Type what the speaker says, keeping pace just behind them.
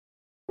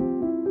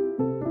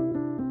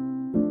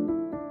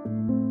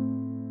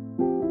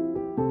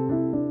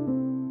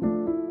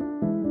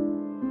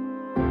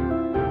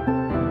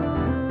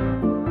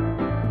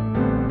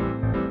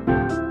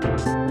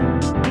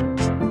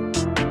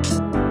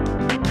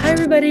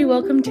everybody.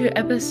 Welcome to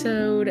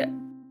episode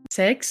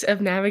 6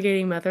 of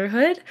Navigating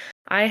Motherhood.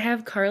 I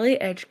have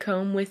Carlie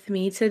Edgecomb with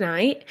me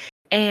tonight,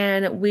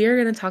 and we are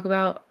going to talk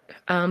about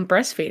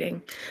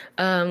breastfeeding.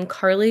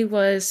 Carlie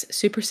was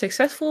super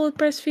successful with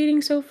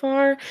breastfeeding so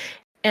far,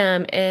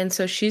 and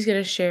so she's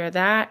going to share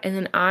that, and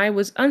then I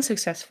was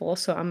unsuccessful,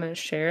 so I'm going to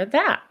share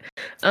that.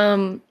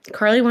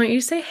 Carlie, why don't you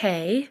say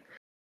hey?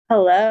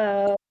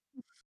 Hello.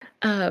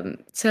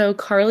 So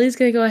Carlie's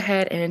going to go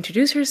ahead and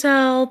introduce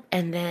herself,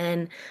 and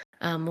then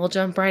we'll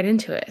jump right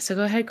into it. So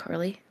go ahead,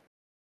 Carlie.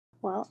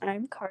 Well,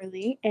 I'm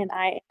Carlie, and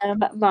I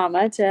am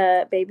mama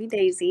to baby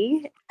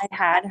Daisy. I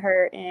had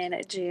her in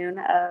June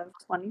of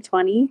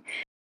 2020,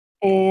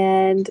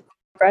 and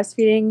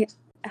breastfeeding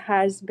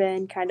has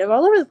been kind of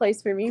all over the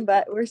place for me,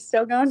 but we're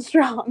still going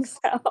strong.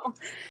 So,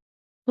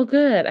 Well,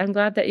 good. I'm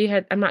glad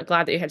that I'm not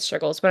glad that you had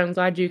struggles, but I'm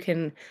glad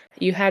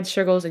you had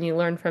struggles and you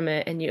learned from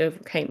it and you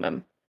overcame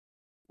them.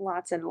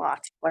 lots and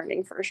lots of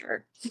learning for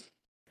sure.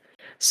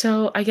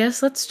 So I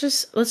guess let's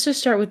just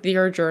start with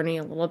your journey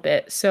a little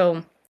bit.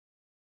 So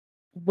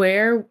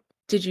where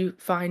did you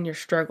find your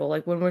struggle?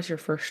 Like, when was your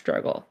first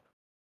struggle?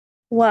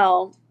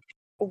 Well,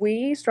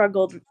 we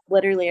struggled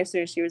literally as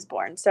soon as she was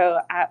born. So,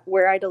 at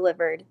where I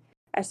delivered,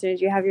 as soon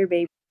as you have your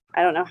baby,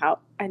 I don't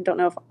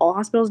know if all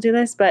hospitals do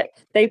this, but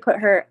they put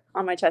her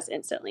on my chest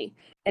instantly.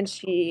 And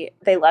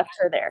they left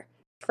her there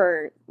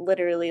for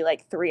literally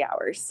like 3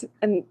 hours.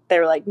 And they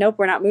were like, nope,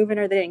 we're not moving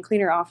her. They didn't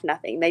clean her off,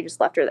 nothing. They just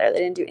left her there. They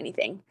didn't do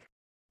anything.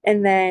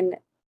 And then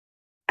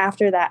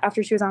after that,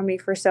 after she was on me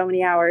for so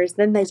many hours,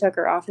 then they took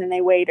her off and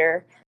they weighed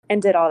her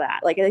and did all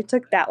that. Like, it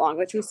took that long,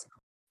 which was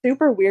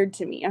super weird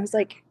to me. I was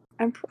like,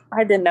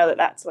 I didn't know that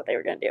that's what they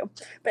were going to do.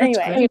 But That's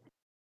anyway,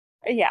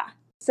 great. yeah.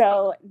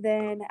 So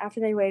then after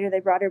they weighed her, they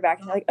brought her back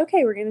and they're like,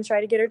 okay, we're going to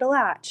try to get her to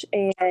latch.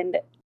 And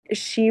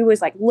she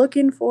was like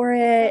looking for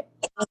it,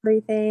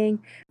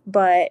 everything,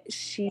 but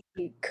she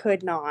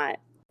could not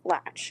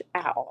latch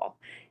at all.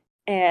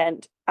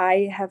 And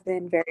I have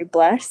been very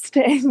blessed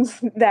in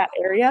that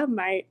area.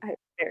 I have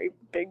very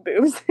big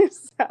boobs.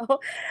 So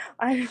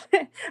I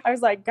I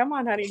was like, come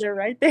on, honey, they're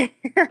right there.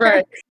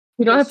 Right.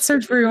 You don't have to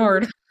search very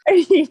hard.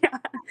 Yeah.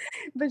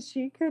 But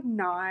she could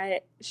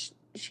not,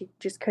 she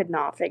just could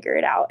not figure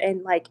it out.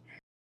 And like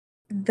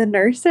the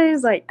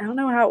nurses, like, I don't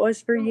know how it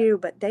was for you,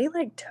 but they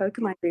like took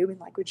my boob and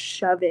like would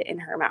shove it in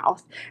her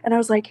mouth. And I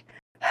was like,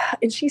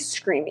 and she's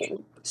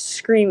screaming,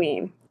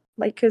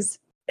 like, because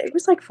it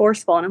was like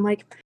forceful. And I'm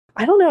like,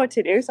 I don't know what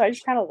to do. So I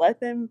just kind of let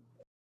them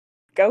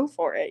go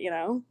for it, you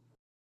know?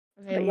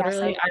 Okay, But yeah,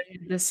 literally, so I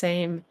had the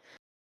same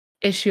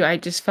issue. I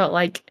just felt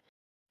like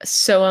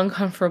so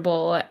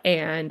uncomfortable,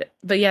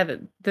 but yeah,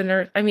 the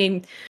nurse. I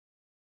mean,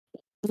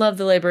 love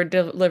the labor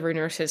delivery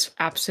nurses,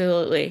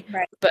 absolutely.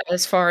 right. But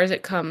as far as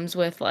it comes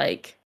with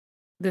like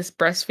this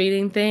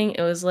breastfeeding thing,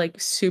 it was like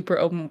super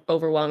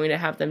overwhelming to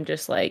have them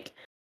just like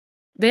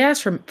they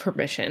asked for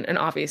permission, and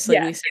obviously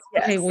we Yes,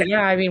 said, okay, yes. well,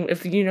 yeah, I mean,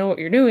 if you know what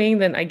you're doing,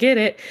 then I get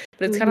it.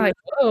 But it's kind of Mhm. like,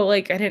 whoa,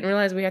 like I didn't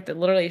realize we had to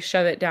literally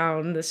shove it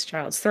down this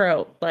child's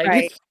throat, like.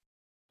 Right.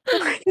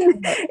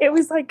 It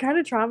was like kind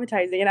of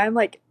traumatizing. And I'm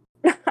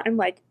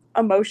like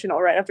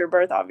emotional right after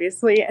birth,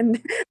 obviously.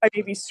 And my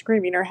baby's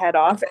screaming her head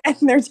off and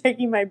they're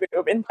taking my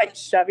boob and like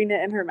shoving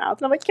it in her mouth.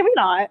 And I'm like, can we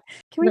not?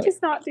 Can we Right.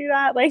 just not do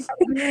that? Like,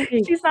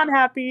 Right. she's not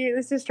happy.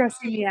 This is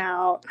stressing me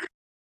out.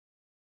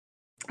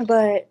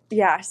 But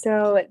yeah,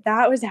 so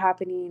that was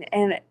happening.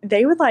 And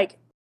they would like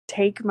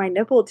take my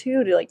nipple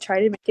too to like try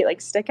to make it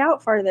like stick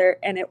out farther.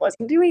 And it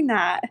wasn't doing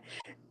that.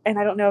 And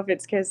I don't know if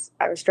it's because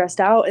I was stressed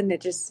out and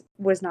it just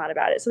was not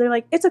about it. So they're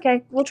like, it's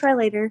okay. We'll try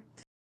later.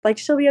 Like,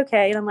 she'll be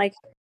okay. And I'm like,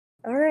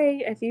 all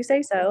right, if you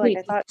say so. Like, Wait,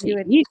 I thought she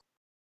would. eat.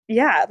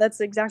 Yeah,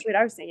 that's exactly what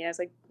I was thinking. I was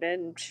like,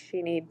 then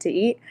she need to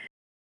eat.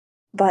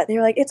 But they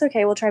were like, it's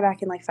okay. We'll try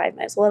back in like 5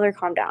 minutes. We'll let her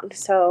calm down.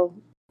 So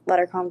let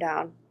her calm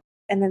down.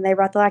 And then they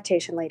brought the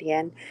lactation lady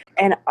in.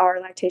 And our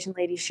lactation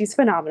lady, she's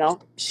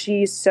phenomenal.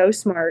 She's so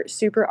smart,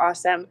 super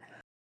awesome.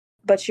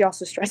 But she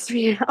also stressed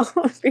me out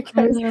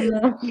because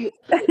No.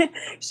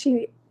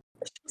 she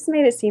just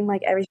made it seem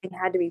like everything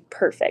had to be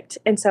perfect.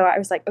 And so I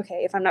was like,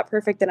 okay, if I'm not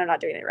perfect, then I'm not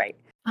doing it right.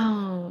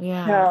 Oh,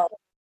 yeah. So,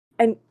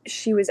 and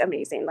she was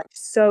amazing, like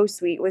so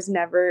sweet, was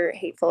never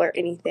hateful or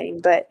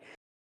anything. But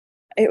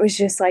it was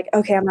just like,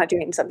 okay, I'm not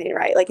doing something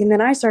right. Like, and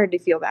then I started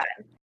to feel bad.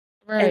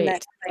 And then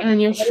Right. like,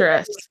 And you're what am I doing?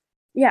 stressed.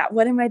 Yeah,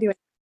 what am I doing?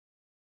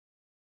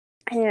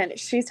 And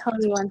she's telling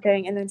me one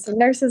thing, and then some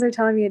nurses are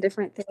telling me a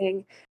different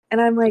thing.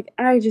 And I'm like,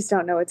 I just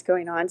don't know what's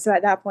going on. So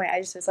at that point, I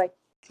just was like,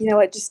 you know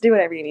what, just do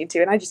whatever you need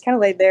to. And I just kind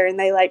of laid there and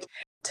they like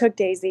took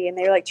Daisy and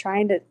they were like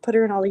trying to put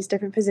her in all these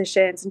different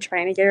positions and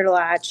trying to get her to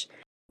latch.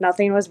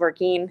 Nothing was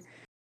working.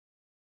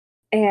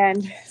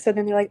 And so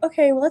then they're like,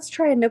 okay, well, let's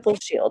try a nipple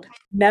shield.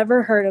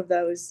 Never heard of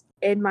those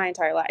in my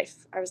entire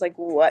life. I was like,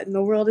 what in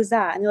the world is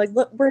that? And they're like,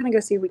 look, we're going to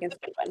go see if we can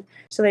find one.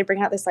 So they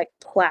bring out this like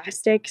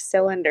plastic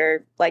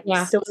cylinder, like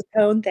Yeah.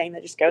 silicone thing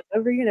that just goes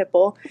over your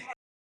nipple.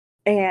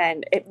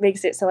 And it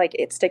makes it so like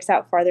it sticks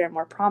out farther and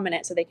more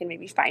prominent so they can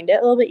maybe find it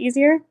a little bit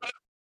easier.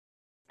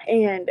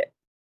 And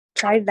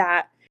tried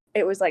that.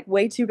 it was like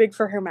way too big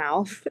for her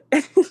mouth.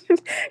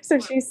 So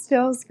she's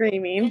still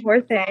screaming,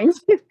 poor thing.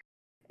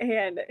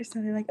 And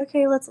so they're like,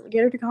 okay, let's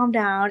get her to calm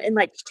down. And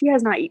like, she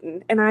has not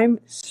eaten, and I'm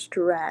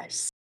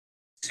stressed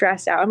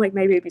out. I'm like,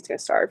 my baby's gonna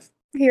starve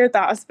here at the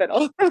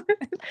hospital. And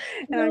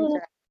I'm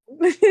No.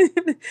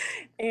 crying.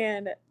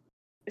 And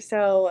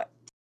so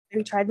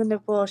we tried the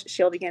nipple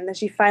shield again. Then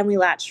she finally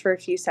latched for a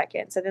few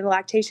seconds. And then the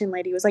lactation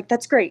lady was like,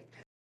 that's great.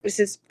 This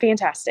is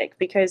fantastic,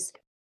 because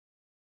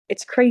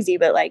it's crazy,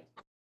 but like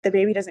the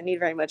baby doesn't need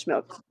very much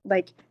milk.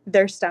 Like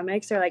their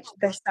stomachs are like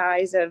the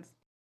size of,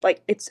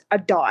 like, it's a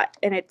dot,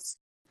 and it's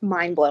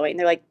mind blowing.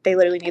 They're like, they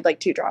literally need like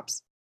 2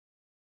 drops.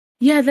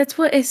 Yeah, that's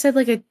what it said,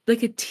 like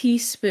a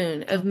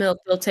teaspoon of milk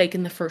they'll take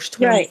in the first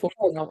Right.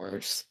 24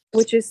 hours.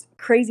 Which is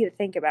crazy to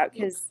think about,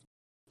 because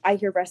I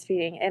hear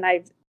breastfeeding, and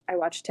I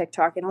watch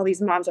TikTok, and all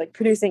these moms are like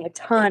producing a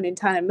ton and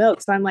ton of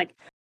milk. So I'm like,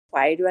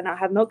 why do I not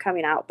have milk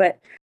coming out? But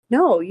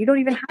no, you don't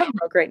even have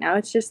milk right now.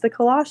 It's just the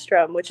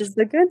colostrum, which is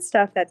the good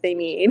stuff that they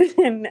need.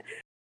 And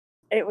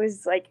it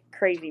was like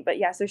crazy. But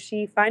yeah, so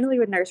she finally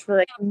would nurse for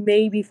like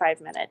maybe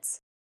 5 minutes,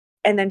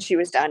 and then she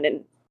was done,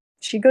 and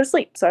she'd go to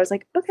sleep. So I was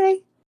like,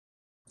 okay,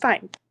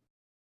 fine.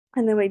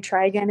 And then we'd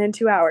try again in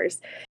 2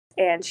 hours,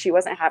 and she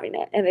wasn't having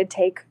it. And it'd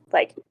take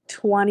like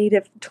 20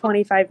 to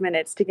 25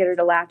 minutes to get her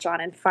to latch on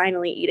and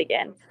finally eat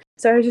again.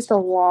 So it was just a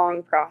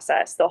long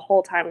process the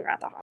whole time we were at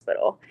the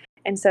hospital.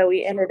 And so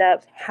we ended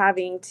up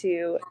having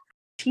to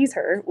tease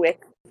her with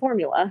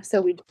formula.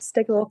 So we'd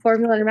stick a little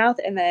formula in her mouth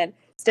and then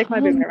stick my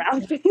boob in Oh, her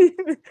mouth.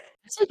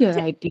 that's a good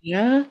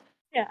idea.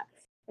 Yeah.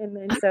 And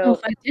then I don't know if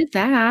so I did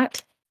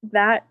that.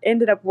 that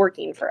ended up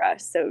working for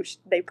us. So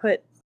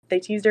they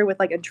teased her with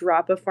like a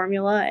drop of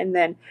formula and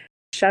then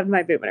shoved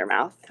my boob in her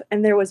mouth.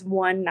 And there was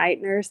one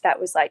night nurse that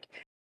was like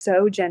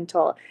so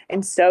gentle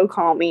and so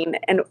calming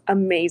and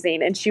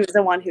amazing. And she was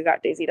the one who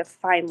got Daisy to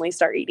finally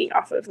start eating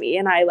off of me.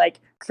 And I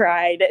like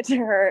cried to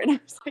her, and I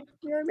was like,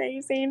 you're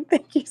amazing.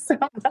 Thank you so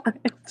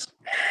much.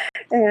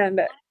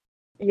 And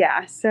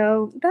yeah,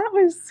 so that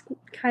was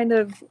kind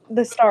of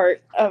the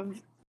start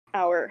of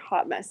our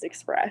Hot Mess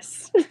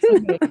Express.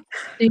 Okay.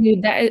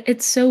 Dude,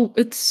 it's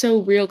so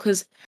real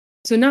because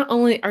so not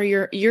only are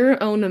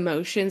your own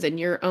emotions and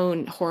your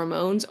own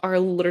hormones are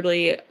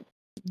literally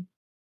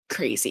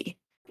crazy.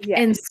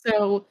 And Yes.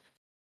 so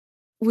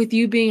with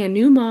you being a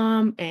new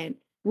mom and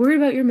worried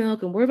about your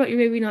milk and worried about your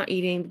baby not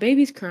eating, the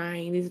baby's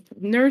crying, these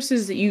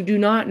nurses that you do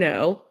not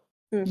know,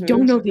 you Hmm.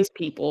 don't know these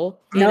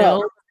people,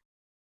 No,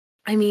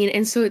 I mean,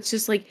 and so it's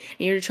just like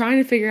you're trying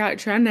to figure out,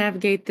 trying to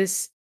navigate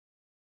this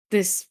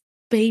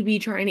baby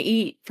trying to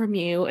eat from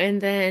you,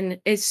 and then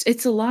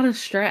it's a lot of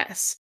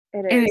stress.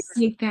 it And I is.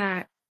 think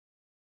that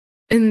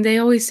and they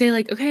always say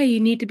like, "Okay, you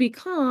need to be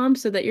calm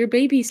so that your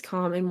baby's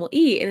calm and will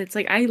eat." And it's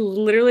like I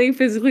literally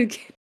physically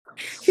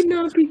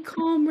cannot be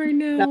calm right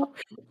No,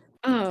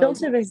 now. still Um,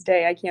 to this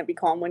day, I can't be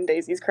calm when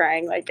Daisy's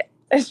crying. Like,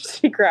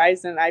 she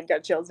cries and I've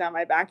got chills down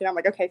my back, and I'm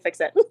like, okay, fix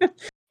it.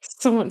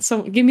 someone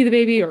give me the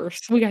baby or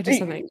we gotta do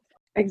something. Um,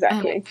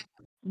 Exactly.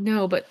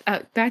 no, but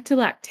back to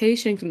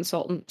lactation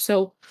consultant.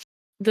 So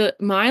the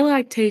my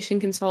lactation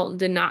consultant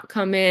did not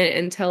come in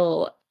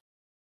until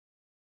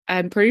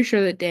I'm pretty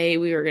sure the day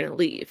we were gonna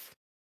leave.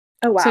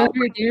 Oh, So wow. we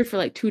were there for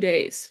like 2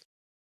 days,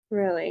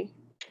 Really?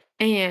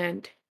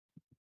 and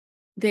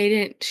they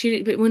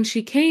didn't. But when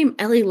she came,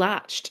 Ellie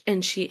latched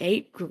and she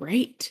ate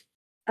great.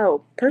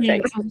 Oh, And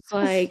perfect. I was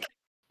like,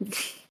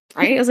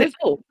 right? I was like,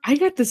 oh, I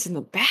got this in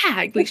the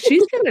bag. Like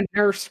she's gonna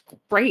nurse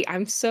great.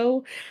 I'm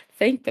so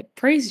thankful.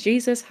 Praise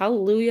Jesus,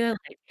 hallelujah.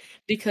 Like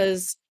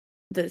because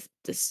the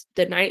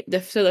second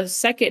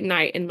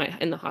night in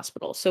the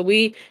hospital. So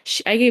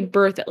I gave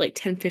birth at like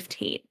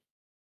 10:15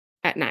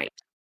 at night.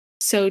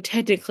 So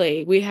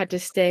technically we had to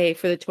stay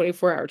for the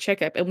 24-hour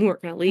checkup and we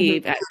weren't gonna Mhm.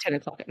 leave at 10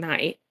 o'clock at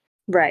night.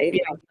 Right.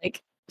 Yeah,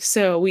 like,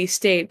 so we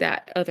stayed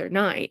that other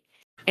night,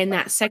 and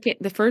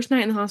the first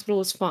night in the hospital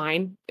was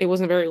fine. It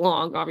wasn't very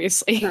long,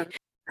 obviously, Mhm.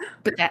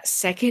 but that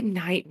second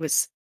night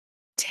was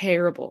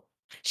terrible.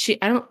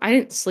 I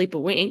didn't sleep a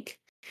wink.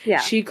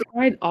 Yeah. She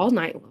cried all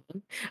night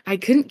long. I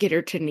couldn't get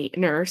her to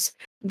nurse.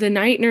 The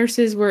night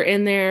nurses were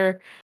in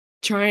there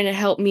trying to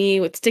help me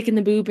with sticking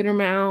the boob in her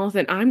mouth,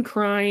 and I'm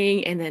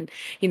crying, and then,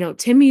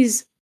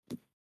 Timmy's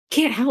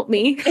can't help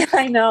me.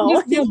 I He know.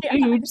 has no Yeah.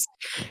 boobs,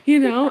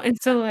 and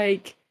so,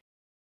 like,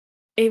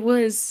 it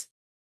was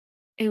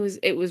it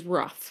was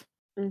rough.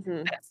 Hmm.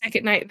 That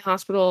second night in the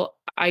hospital,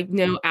 I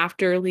know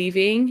after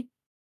leaving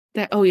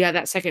that oh, yeah,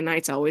 that second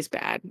night's always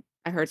bad.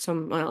 I heard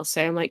someone else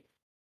say, I'm like,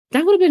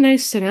 "That would've been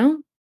nice to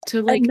know."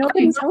 To, like, okay,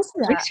 Nobody tells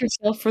you that. brace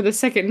yourself for the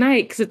second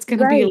night because it's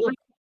gonna be a Right. little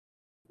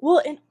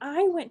Well, and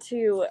I went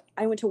to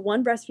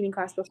one breastfeeding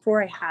class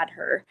before I had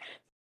her,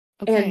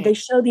 and okay. they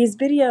show these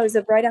videos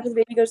of right after the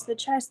baby goes to the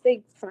chest,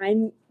 they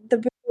find the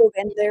boob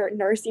and they're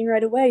nursing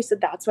right away. So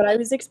that's what I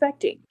was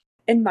expecting.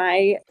 And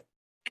my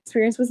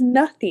experience was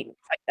nothing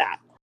like that.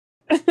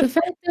 The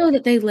fact, though,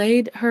 that they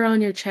laid her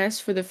on your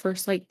chest for the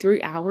first, like,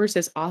 3 hours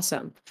is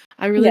awesome.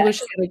 I really wish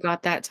I Yes. would've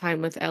got that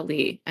time with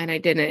Ellie, and I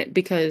didn't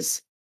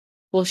because,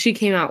 well, she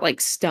came out,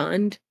 like,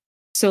 stunned,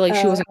 so, like,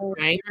 she wasn't Oh,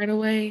 crying right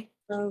away.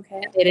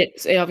 Okay.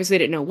 They obviously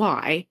didn't know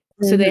why,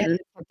 so they had Mhm.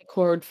 to cut the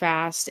cord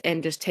fast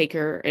and just take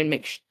her and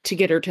make sh to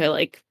get her to,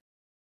 like,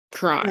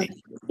 cry.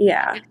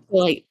 Yeah. So,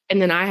 like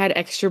and then I had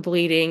extra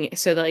bleeding,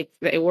 so, like,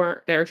 they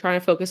were trying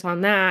to focus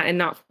on that and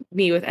not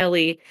me with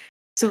Ellie.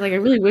 So, like, I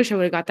really wish I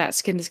would've got that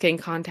skin-to-skin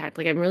contact,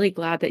 like, I'm really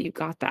glad that you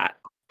got that.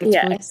 That's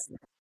really Yes.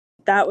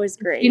 That was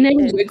you great, never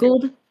and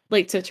wiggled,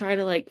 like, to try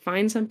to, like,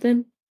 find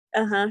something?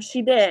 uh-huh,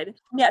 she did.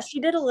 Yeah, she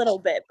did a little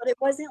bit, but it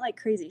wasn't, like,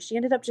 crazy. She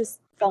ended up just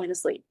falling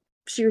asleep.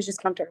 She was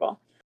just comfortable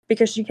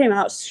because she came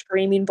out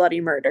screaming bloody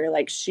murder,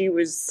 like, she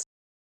was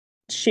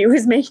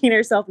making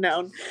herself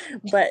known,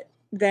 but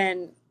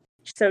then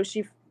so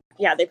she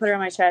yeah, they put her on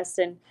my chest,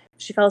 and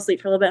she fell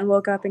asleep for a little bit and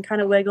woke up and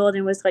kinda wiggled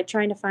and was, like,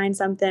 trying to find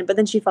something, but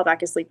then she fell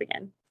back asleep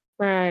again.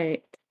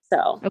 Right.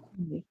 So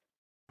Okay.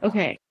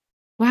 Okay.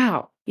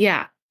 Wow.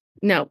 Yeah.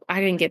 No, I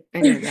didn't get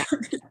any of that.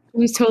 She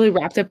was totally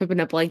wrapped up in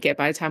a blanket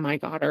by the time I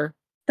got her,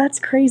 that's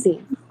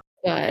crazy.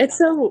 but It's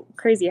so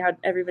crazy how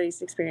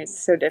everybody's experience is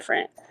so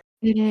different.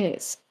 it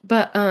is.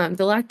 But,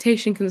 the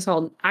lactation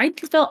consultant, I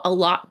felt a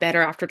lot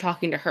better after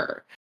talking to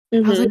her. I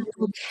was like,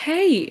 Mhm.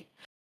 "Okay,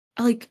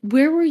 like,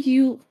 where were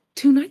you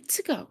 2 nights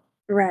ago?"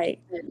 Right.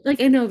 Like,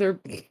 I know they're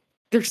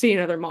seeing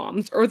other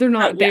moms or they're Oh,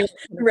 not yeah. there at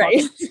 10 o'clock.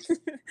 Right.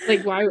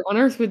 Like, why on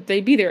earth would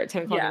they be there at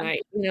 10 o'clock at Yeah.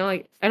 night? You know,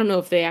 like, I don't know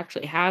if they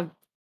actually have,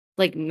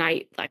 like,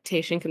 night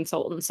lactation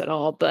consultants at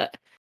all, but,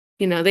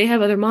 they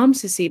have other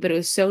moms to see, but it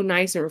was so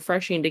nice and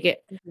refreshing to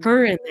get Mhm.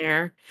 her in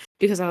there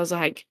because I was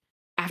like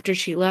after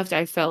she left,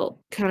 I felt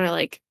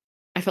like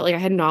I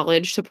had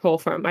knowledge to pull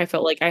from. I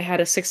felt like I had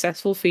a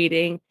successful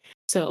feeding.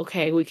 So,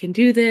 okay, we can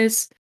do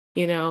this,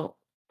 you know?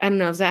 I don't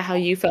know, is that how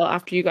you felt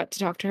after you got to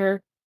talk to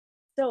her?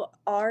 So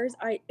ours,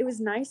 I it was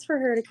nice for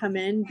her to come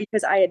in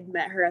because I had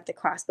met her at the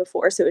class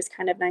before, so it was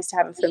kind of nice to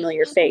have a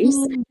familiar face.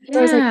 Oh, So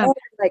I was like, yeah. "Oh,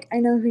 like, I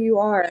know who you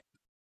are."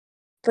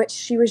 But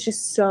she was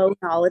just so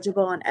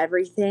knowledgeable on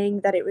everything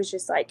that it was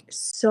just, like,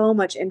 so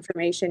much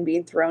information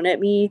being thrown at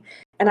me,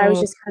 and I was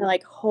Oh, just kinda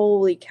like,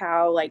 "Holy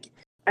cow," like,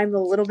 I'm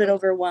a little bit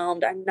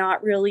overwhelmed. I'm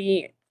not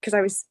really, because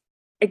I was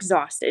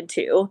exhausted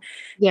too.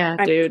 yeah,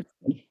 I'm dude.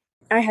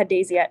 I had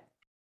Daisy at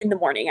in the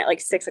morning at, like,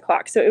 6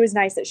 o'clock, so it was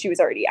nice that she was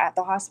already at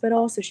the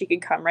hospital so she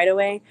could come right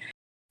away.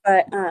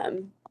 But,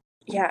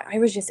 yeah, I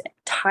was just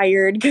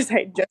tired because I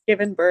had just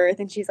given birth,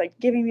 and she's, like,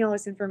 giving me all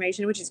this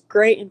information, which is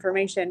great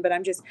information, but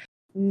I'm just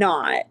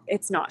not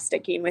it's not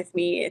sticking with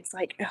me. It's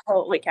like,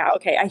 "Holy cow,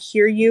 okay, I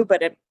hear you,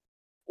 but I'm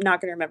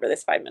not gonna remember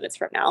this 5 minutes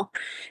from now."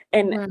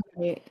 And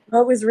Right.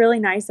 what was really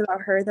nice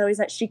about her, though, is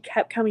that she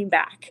kept coming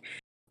back,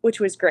 which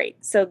was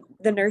great. So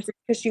the nurses,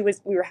 because she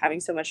was we were having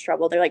so much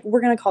trouble, they're like,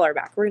 "We're gonna call her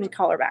back. We're gonna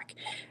call her back."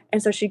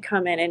 And so she'd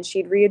come in and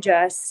she'd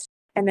readjust,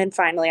 and then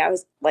finally, I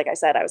was like I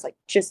said, I was like,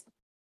 "Just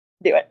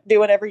do it. Do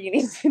whatever you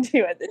need to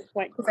do at this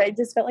point," because I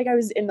just felt like I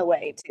was in the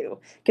way too,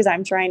 because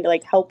I'm trying to,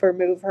 like, help her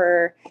move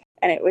her,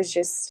 and it was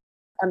just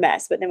a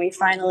mess. But then we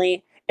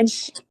finally and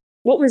sh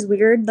what was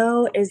weird,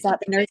 though, is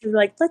that the nurses were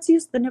like, "Let's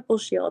use the nipple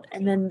shield,"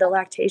 and then the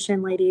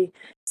lactation lady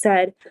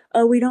said,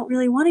 "Oh, we don't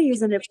really wanna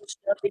use a nipple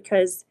shield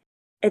because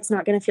it's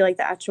not gonna feel like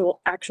the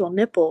actual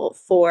nipple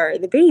for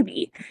the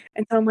baby."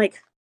 And so I'm like,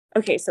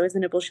 "Okay, so is the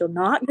nipple shield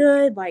not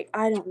good?" Like,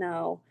 I don't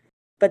know.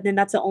 But then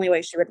that's the only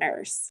way she would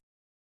nurse.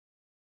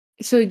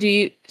 So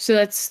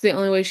that's the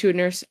only way she would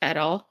nurse at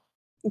all?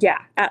 Yeah,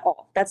 at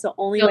all. That's the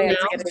only Till way I was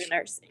now? getting a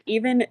nurse.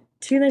 Even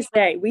to this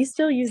day, we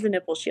still use the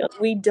nipple shield.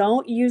 We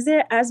don't use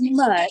it as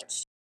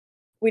much.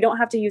 We don't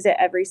have to use it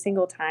every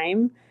single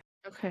time,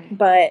 Okay.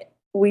 but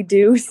we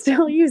do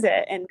still use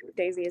it, and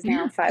Daisy is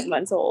now Yeah. 5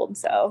 months old,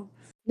 so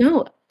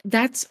No,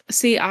 that's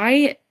the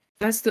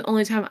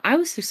only time I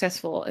was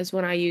successful is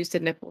when I used a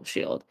nipple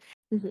shield,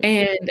 mhm.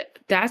 and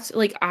that's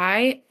like,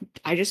 I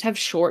just have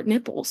short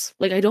nipples,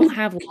 like, I don't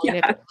have long Yeah,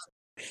 nipples,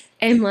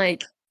 and,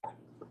 like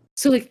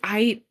so, like,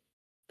 I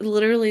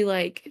literally,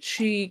 like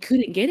she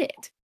couldn't get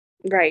it,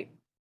 right.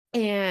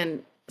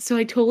 and so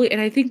I totally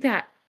and I think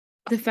that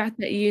the fact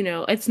that,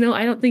 it's no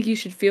I don't think you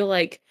should feel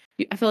like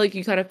I felt like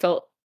you kind of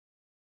felt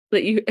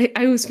that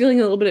I was feeling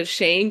a little bit of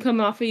shame come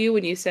off of you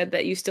when you said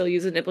that you still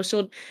use a nipple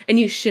shield, and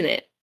you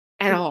shouldn't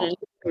at Mhm. all.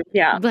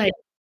 Yeah, But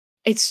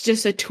it's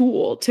just a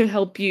tool to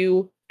help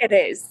you it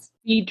is.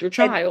 feed your And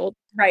child.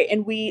 right,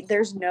 and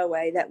there's no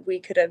way that we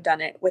could have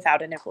done it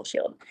without a nipple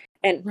shield,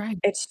 and Right.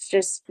 it's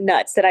just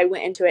nuts that I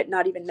went into it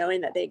not even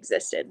knowing that they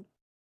existed.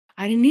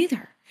 I didn't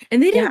either.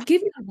 And they Yeah, didn't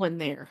give me one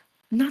there.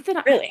 Not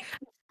that really.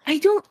 I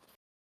don't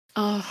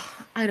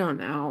I don't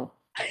know.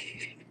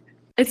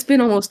 It's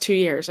been almost 2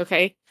 years,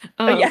 okay? Yeah,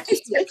 Um,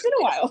 it's been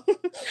a while.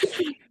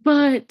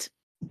 but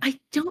I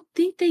don't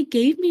think they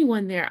gave me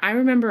one there. I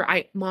remember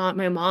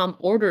my mom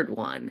ordered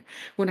one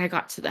when I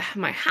got to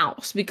my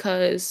house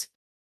because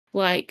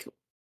like,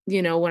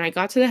 when I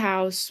got to the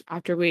house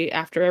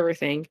after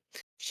everything,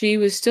 she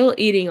was still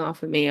eating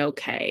off of me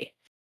okay.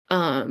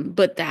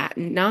 But that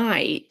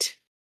night,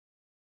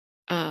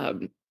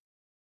 um,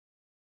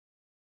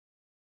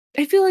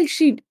 I feel like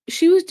she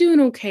was doing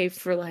okay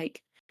for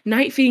like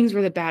night feedings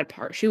were the bad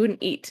part. She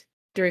wouldn't eat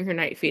during her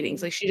night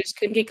feedings. Like she just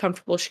couldn't get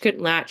comfortable. She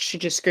couldn't latch. She'd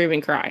just scream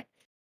and cry.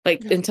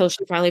 like, until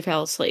she finally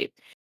fell asleep.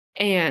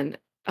 And,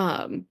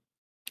 I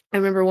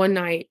remember one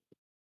night,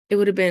 it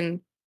would have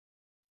been,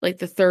 like,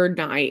 the 3rd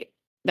night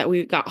that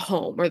we got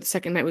home, or the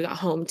 2nd night we got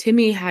home,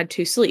 Timmy had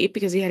to sleep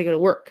because he had to go to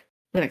work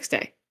the next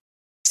day.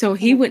 So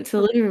he went to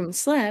the living room and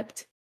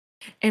slept,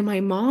 and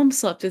my mom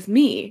slept with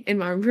me in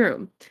my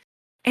room,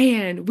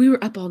 and we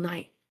were up all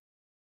night,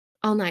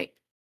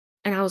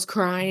 and I was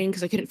crying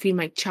because I couldn't feed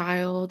my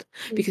child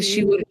because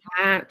she Mhm. wouldn't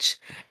hatch,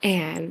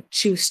 and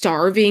she was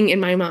starving in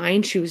my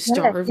mind, she was Yeah,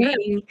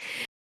 starving,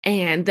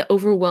 and the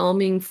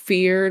overwhelming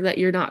fear that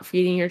you're not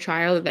feeding your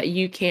child, that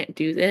you can't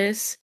do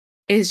this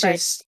is right.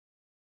 just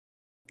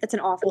It's an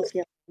awful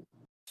feeling.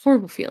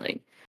 horrible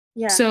feeling.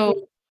 Yeah.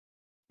 So,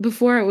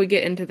 before I would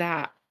get into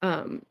that,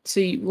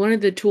 so one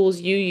of the tools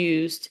you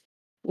used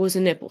was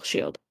a nipple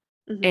shield,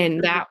 Mhm.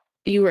 and that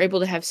you were able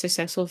to have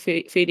successful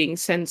feeding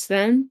since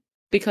then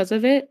because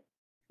of it?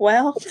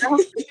 Well,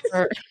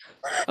 Or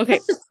okay,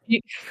 you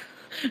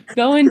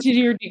go into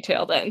your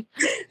detail then.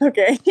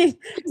 okay.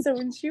 So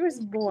when she was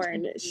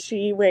born,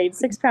 she weighed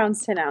 6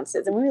 pounds, 10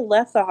 ounces, and when we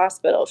left the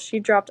hospital, she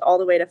dropped all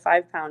the way to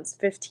 5 pounds,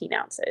 15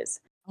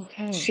 ounces.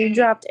 Okay. She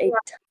dropped a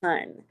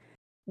ton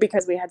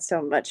because we had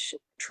so much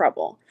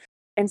trouble.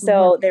 And Right.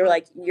 so they were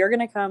like, you're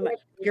gonna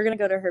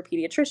go to her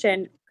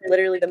pediatrician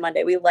literally the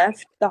Monday. We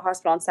left the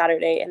hospital on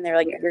Saturday and they're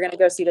like, you're gonna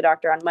go see the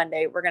doctor on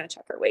Monday. We're gonna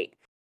check her weight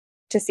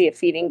to see if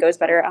feeding goes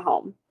better at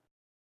home.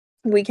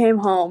 We came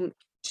home,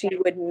 she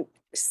would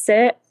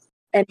sit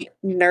and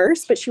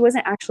nurse, but she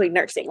wasn't actually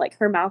nursing. Like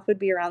her mouth would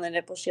be around the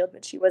nipple shield,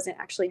 but she wasn't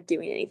actually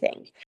doing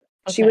anything.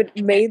 She Okay.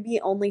 would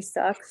maybe only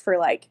suck for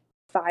like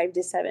 5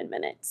 to 7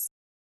 minutes.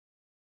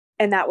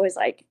 And that was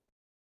like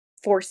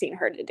forcing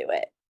her to do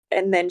it.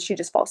 And then she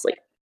just falls asleep.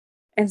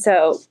 And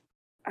so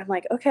I'm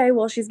like, okay,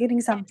 well, she's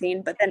getting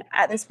something. But then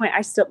at this point,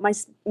 my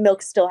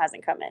milk still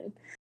hasn't come in.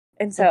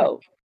 And Okay.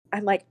 so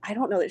I'm like, I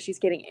don't know that she's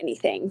getting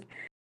anything.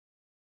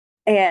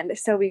 And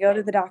so we go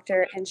to the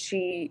doctor and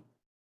she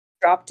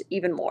dropped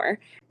even more.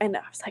 And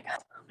I was like,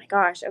 oh my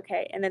gosh,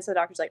 okay. And then so the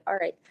doctor's like, all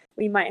right,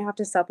 we might have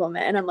to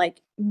supplement. And I'm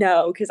like,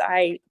 no, because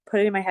I put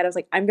it in my head. I was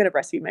like, I'm going to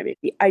breastfeed my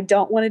baby. I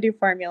don't want to do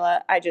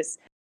formula. I just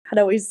had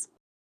always,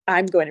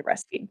 I'm going to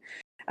breastfeed.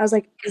 I was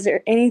like, is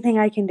there anything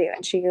I can do?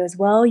 And she goes,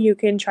 well, you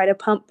can try to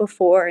pump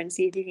before and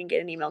see if you can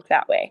get any milk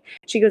that way.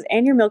 She goes,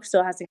 and your milk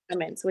still has to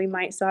come in. So we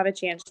might still have a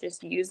chance to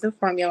just use the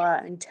formula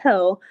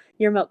until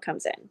your milk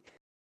comes in.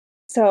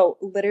 So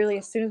literally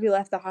as soon as we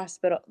left the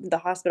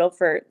hospital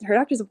for her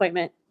doctor's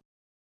appointment,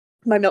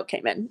 my milk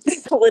came in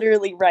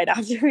literally right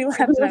after we left.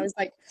 And I was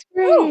like,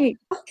 oh, Great.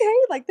 okay,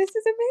 like this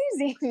is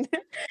amazing.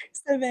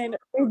 So then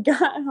we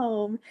got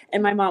home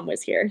and my mom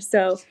was here.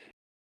 So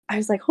I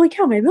was like, holy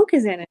cow, my milk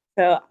is in. And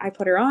so I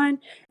put her on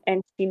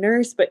and she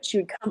nursed, but she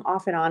would come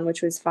off and on,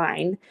 which was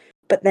fine.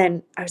 But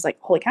then I was like,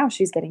 holy cow,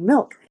 she's getting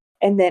milk.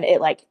 And then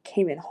it like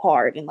came in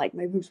hard and like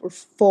my boobs were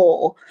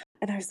full.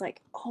 And I was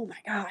like, oh my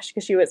gosh,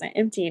 because she wasn't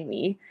emptying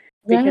me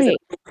because at Right.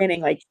 the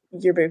beginning, like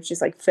your boobs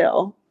just like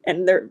fill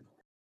and their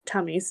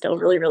tummy is still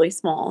really, really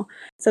small.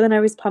 So then I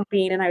was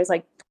pumping and I was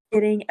like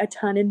getting a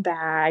ton in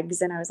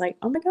bags. And I was like,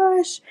 oh my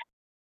gosh,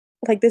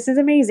 like this is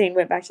amazing.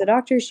 Went back to the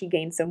doctor. She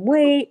gained some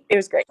weight. It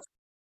was great.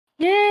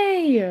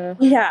 Yay.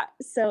 Yeah.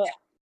 So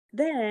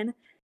then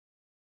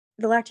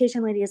the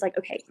lactation lady is like,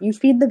 okay, you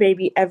feed the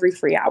baby every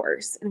 3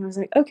 hours. And I was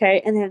like,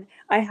 okay. And then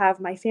I have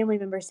my family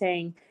member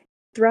saying,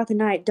 throughout the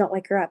night, don't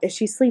wake her up. If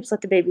she sleeps,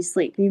 let the baby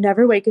sleep. You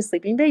never wake a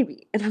sleeping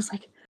baby. And I was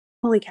like,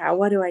 holy cow,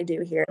 what do I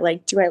do here?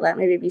 Like, do I let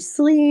my baby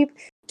sleep?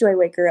 Do I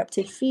wake her up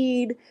to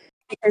feed?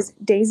 Because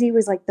Daisy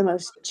was like the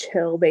most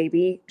chill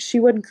baby. She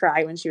wouldn't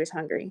cry when she was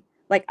hungry.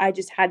 Like, I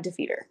just had to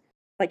feed her.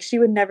 Like, she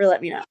would never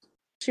let me know.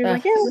 She was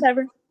like, yeah,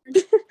 whatever.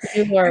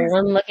 You are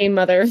one lucky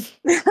mother.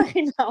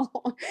 I know.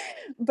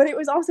 But it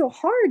was also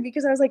hard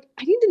because I was like,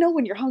 I need to know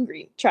when you're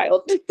hungry,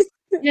 child.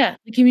 Yeah,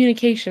 the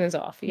communication is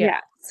off, yeah. Yeah.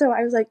 So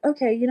I was like,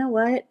 okay, you know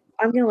what?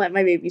 I'm going to let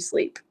my baby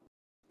sleep.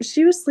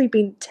 She was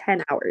sleeping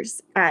 10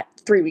 hours at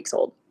 3 weeks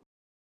old,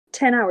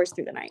 10 hours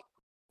through the night,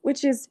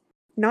 which is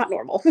not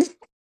normal.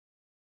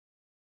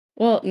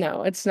 Well,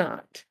 no, it's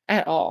not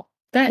at all.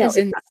 That No, is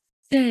it's not.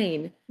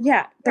 insane.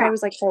 Yeah. But I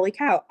was like, holy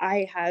cow,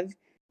 I have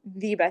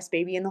the best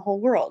baby in the whole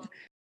world.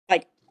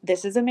 Like,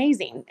 this is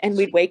amazing. And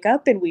we'd wake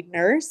up and we'd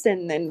nurse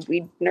and then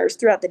we'd nurse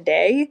throughout the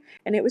day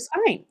and it was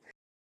fine.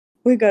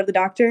 We go to the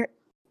doctor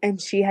and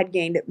she had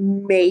gained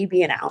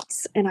maybe an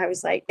ounce. And I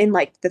was like, in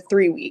like the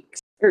 3 weeks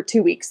or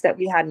 2 weeks that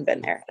we hadn't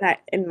been there.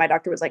 And my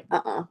doctor was like,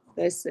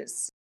 this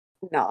is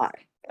not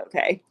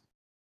okay.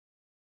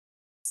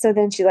 So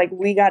then she's like,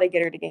 we got to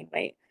get her to gain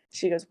weight.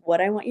 She goes,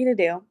 what I want you to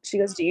do. She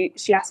goes,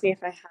 she asked me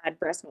if I had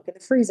breast milk in the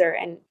freezer.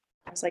 And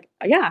I was like,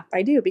 yeah,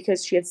 I do.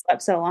 Because she had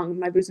slept so long.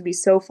 My boobs would be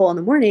so full in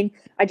the morning.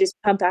 I just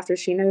pumped after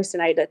she nursed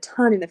and I had a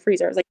ton in the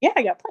freezer. I was like, yeah,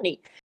 I got plenty.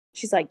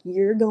 She's like,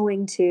 you're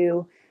going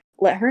to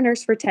let her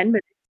nurse for 10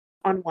 minutes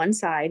on one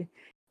side.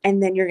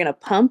 And then you're going to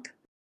pump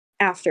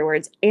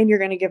afterwards. And you're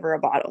going to give her a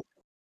bottle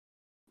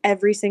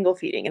every single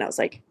feeding. And I was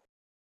like,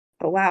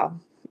 oh, wow.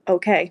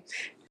 Okay.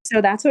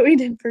 So that's what we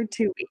did for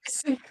 2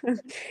 weeks.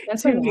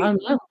 That's a 2 weeks. lot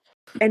of milk.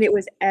 And it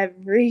was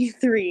every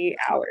 3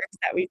 hours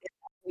that we did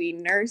that. We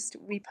nursed,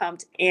 we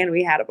pumped, and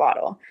we had a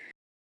bottle,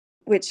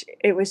 which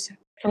it was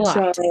A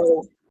lot.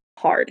 so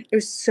hard. It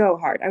was so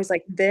hard. I was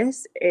like,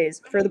 "This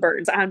is for the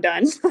birds. I'm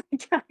done."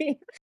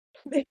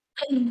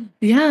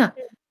 Yeah.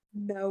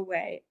 No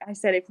way. I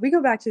said, "If we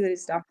go back to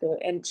this doctor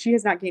and she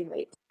has not gained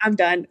weight, I'm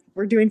done.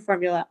 We're doing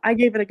formula. I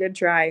gave it a good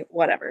try,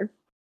 whatever."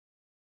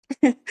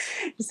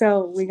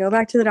 So we go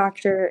back to the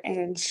doctor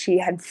and she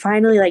had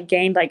finally like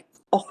gained like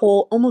a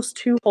whole almost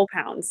 2 whole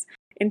pounds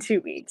in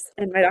 2 weeks.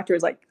 And my doctor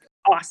was like,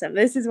 awesome,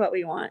 this is what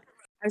we want.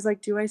 I was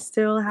like, do I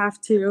still have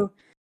to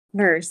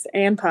nurse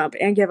and pump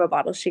and give a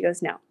bottle? She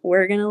goes, no,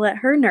 we're gonna let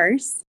her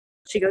nurse.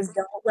 She goes,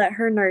 don't let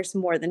her nurse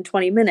more than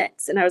 20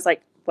 minutes. And I was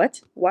like,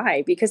 what?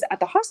 Why? Because at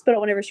the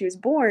hospital, whenever she was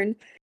born,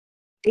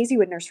 Daisy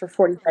would nurse for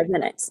 45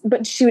 minutes.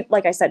 But she would,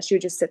 like I said, she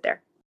would just sit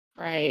there.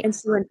 Right. And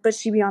so, but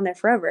she'd be on there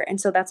forever. And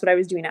so that's what I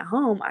was doing at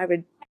home. I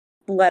would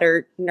let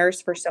her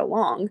nurse for so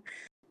long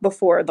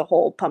before the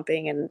whole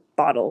pumping and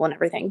bottle and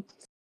everything.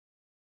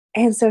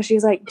 And so she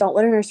was like, don't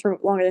let her nurse for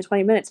longer than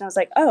 20 minutes. And I was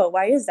like, oh,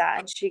 why is that?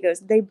 And she goes,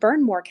 they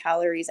burn more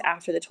calories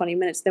after the 20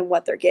 minutes than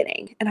what they're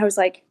getting. And I was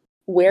like,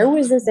 where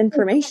was this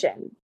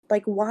information?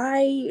 Like,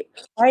 why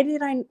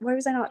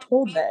was I not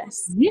told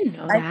this? You didn't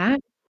know I, that.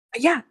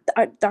 yeah,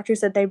 the doctor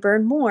said they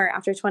burn more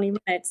after 20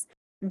 minutes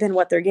than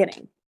what they're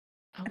getting.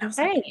 And I was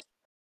like, Okay.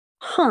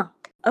 huh,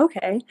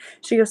 okay.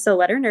 She goes, so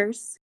let her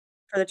nurse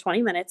for the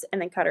 20 minutes and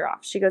then cut her off.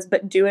 She goes,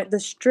 but do it the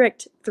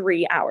strict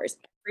 3 hours,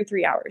 every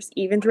 3 hours,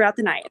 even throughout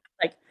the night.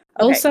 Like,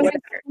 Both okay, sides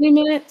whatever. 20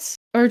 minutes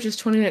or just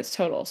 20 minutes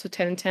total? So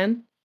 10 and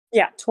 10?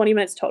 Yeah, 20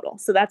 minutes total.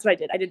 So that's what I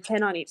did. I did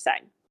 10 on each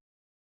side.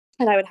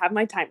 And I would have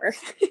my timer.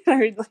 I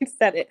would like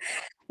set it.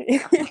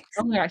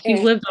 Oh my gosh, you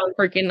And lived on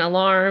freaking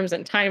alarms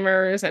and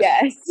timers and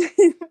yes.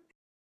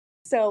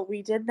 So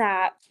we did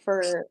that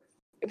for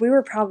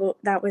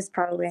that was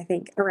probably I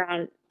think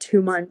around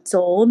 2 months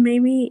old,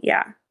 maybe.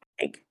 Yeah.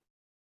 Like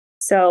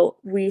so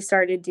we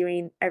started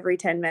doing every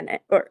 10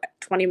 minutes or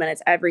 20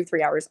 minutes every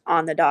 3 hours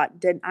on the dot,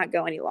 did not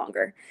go any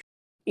longer,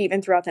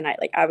 even throughout the night.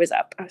 Like I was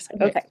up. I was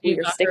like, okay, okay, so we you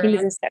are got her sticking to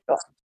up. this schedule.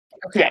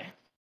 Yep. Okay.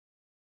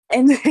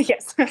 And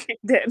yes, I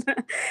did.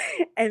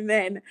 And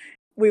then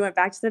we went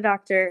back to the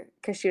doctor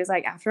because she was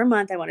like, after a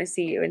month, I want to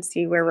see you and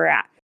see where we're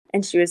at.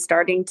 And she was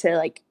starting to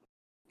like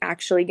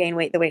actually gain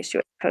weight the way she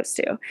was supposed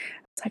to.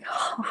 It's like,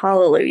 oh,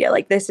 hallelujah,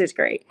 like this is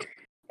great.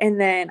 And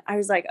then I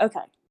was like, okay,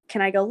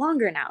 can I go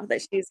longer now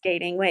that she's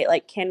gaining weight?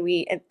 Like, can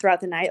we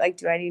throughout the night? Like,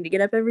 do I need to get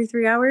up every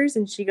 3 hours?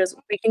 And she goes,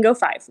 we can go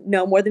 5,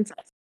 no more than 5.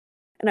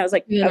 And I was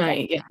like, Good okay.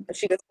 night. Yeah. But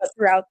she goes, but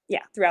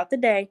throughout the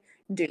day,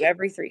 do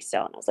every 3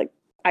 still. And I was like,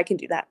 I can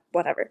do that,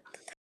 whatever.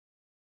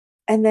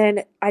 And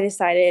then I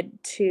decided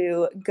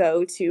to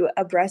go to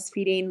a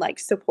breastfeeding like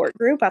support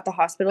group at the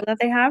hospital that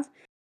they have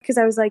because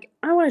I was like,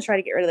 I want to try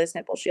to get rid of this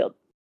nipple shield.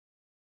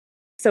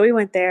 So we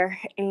went there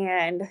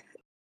and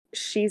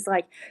she's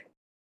like,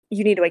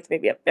 you need to wake the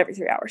baby up every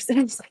 3 hours. And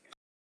I'm just like,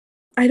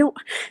 I don't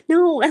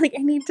know. Like,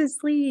 I need to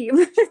sleep.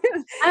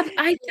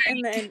 I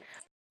And think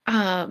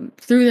then,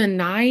 through the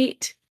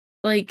night,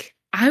 like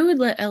I would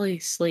let Ellie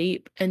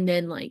sleep and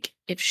then like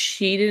if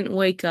she didn't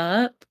wake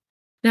up,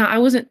 now I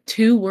wasn't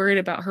too worried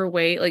about her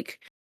weight. Like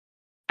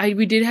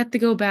we did have to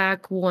go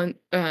back one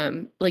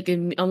like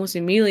almost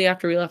immediately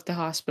after we left the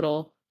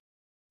hospital,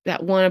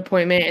 that one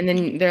appointment, and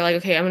then they're like,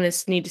 okay, I'm gonna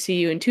need to see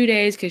you in 2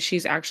 days because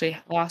she's actually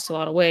lost a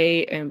lot of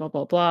weight and blah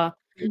blah blah.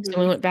 So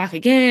we mhm, went back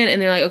again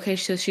and they're like, okay,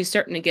 so she's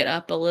starting to get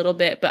up a little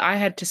bit, but I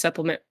had to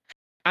supplement.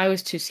 I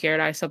was too scared.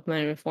 I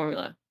supplemented with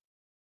formula.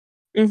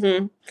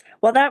 mhm.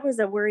 Well, that was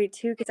a worry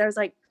too because I was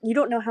like, you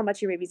don't know how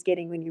much your baby's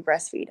getting when you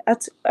breastfeed.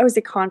 That was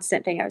the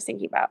constant thing I was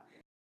thinking about.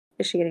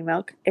 Is she getting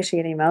milk? Is she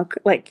getting milk?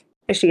 Like,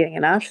 is she getting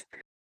enough?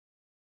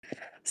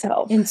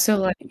 So, And so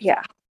like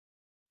yeah.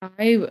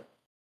 I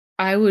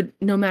I would,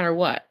 no matter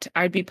what,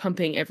 I'd be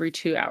pumping every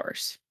 2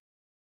 hours.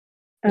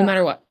 No Ugh,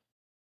 matter what.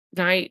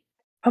 Night,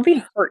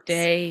 pumping hurts.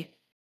 day,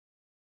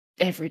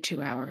 every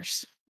 2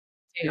 hours.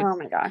 Dude. Oh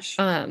my gosh.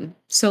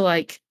 So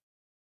like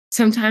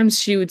sometimes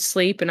she would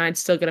sleep and I'd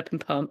still get up and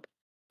pump.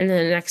 And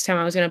then the next time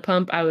I was gonna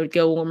pump, I would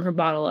go warm her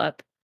bottle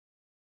up,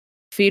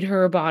 feed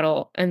her a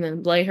bottle, and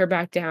then lay her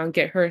back down,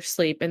 get her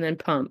asleep, and then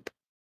pump.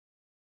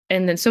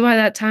 And then so by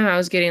that time I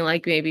was getting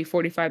like maybe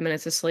 45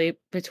 minutes of sleep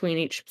between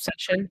each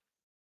session.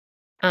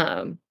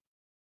 Um,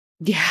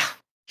 yeah,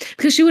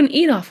 because she wouldn't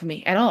eat off of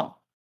me at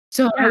all.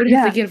 So I would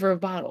have to Yeah. give her a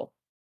bottle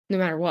no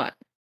matter what.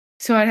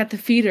 So I'd have to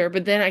feed her,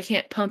 but then I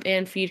can't pump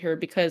and feed her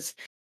because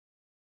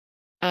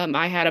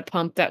I had a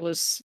pump that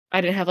was, I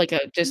didn't have like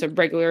a just a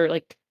regular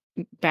like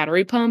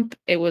battery pump.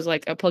 It was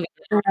like a plug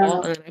in the wall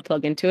Uh, and then I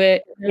plug into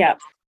it. yeah.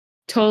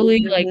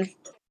 Totally Mhm. like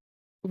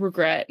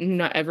regret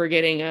not ever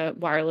getting a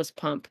wireless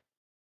pump.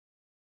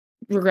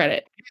 Regret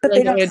it. I But feel they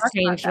like it don't would have talk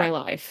about changed my that.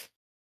 life.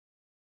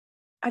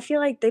 I feel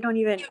like they don't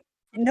even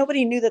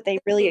nobody knew that they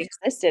really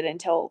existed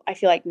until I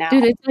feel like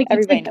Dude, now it's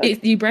everybody like knows.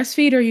 if you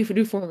breastfeed or you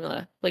do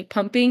formula. Like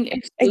pumping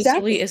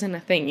exclusively Exactly. isn't a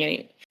thing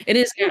it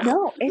is now.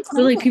 No, it's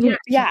So not. like people don't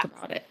Yeah, talk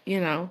about it, you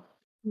know?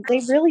 they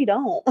really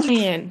don't.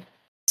 And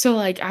so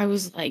like I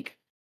was like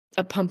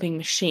a pumping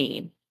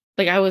machine.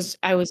 Like I was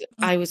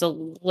a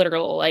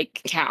literal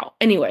like cow.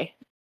 Anyway,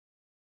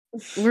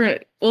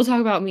 we'll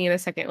talk about me in a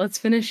second. Let's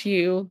finish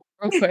you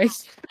real quick.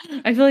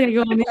 I feel like I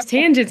go on these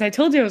tangents. I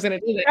told you I was gonna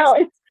do this.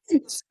 No,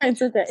 it's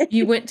okay.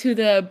 You went to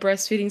the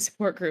breastfeeding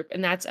support group,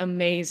 and that's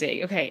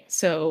amazing. Okay,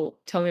 so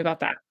tell me about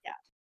that. Yeah.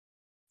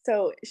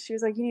 So she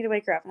was like, "You need to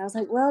wake her up," and I was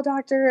like, "Well,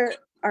 doctor,"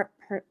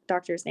 her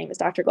doctor's name is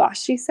Dr.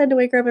 Gloss. She said to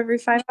wake her up every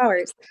 5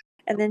 hours,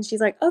 and then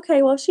she's like,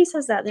 "Okay, well, if she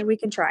says that, then we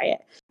can try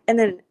it." And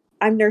then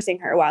I'm nursing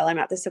her while I'm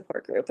at the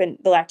support group, and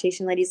the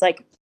lactation lady's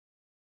like,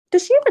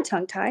 "Does she have a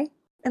tongue tie?"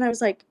 And I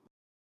was like,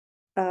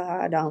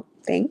 I don't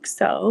think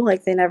so.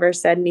 Like, they never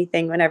said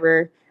anything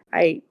whenever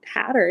I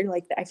had her.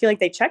 Like, I feel like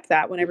they check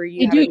that whenever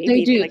you have a They baby.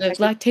 They do, like the check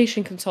your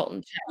lactation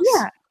consultant checks.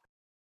 yeah,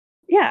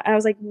 yeah. I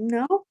was like,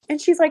 no, and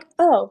she's like,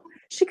 oh,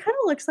 she kind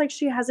of looks like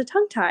she has a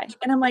tongue tie,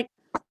 and I'm like,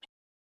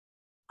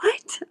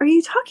 what are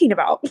you talking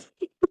about?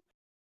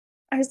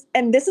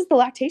 And this is the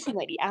lactation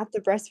lady at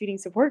the breastfeeding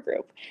support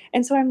group,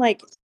 and so I'm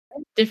like,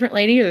 Different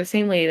lady or the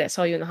same lady that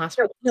saw you in the no,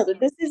 hospital? no,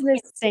 this is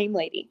the same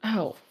lady.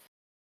 Oh,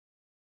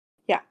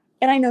 Yeah,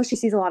 and I know she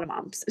sees a lot of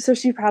moms, so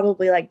she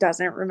probably like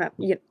doesn't remember,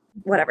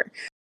 whatever.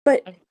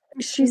 But okay.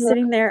 she's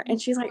sitting there,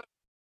 and she's like,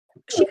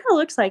 she kind of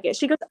looks like it.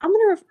 She goes, I'm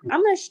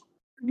gonna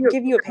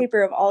give you a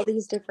paper of all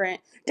these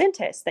different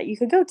dentists that you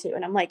could go to,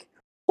 and I'm like,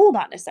 hold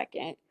on a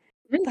second,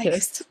 like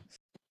Dentist.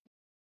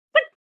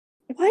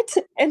 what?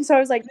 And so I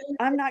was like,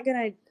 I'm not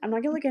gonna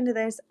look into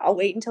this. I'll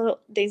wait until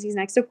Daisy's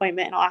next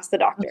appointment, and I'll ask the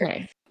doctor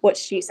Okay. what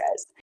she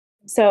says.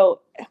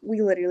 So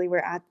we literally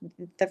were at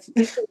the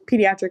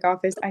pediatric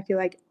office, I feel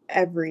like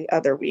every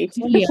other week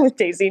Oh, yeah. with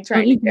Daisy Don't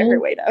trying to you get her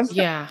go weight up.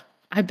 Yeah,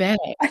 I bet,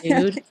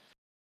 dude.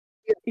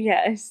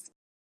 Yes.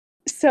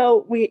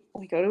 So we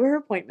go to her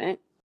appointment,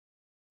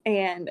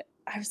 and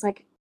I was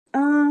like,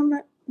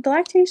 the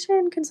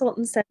lactation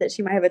consultant said that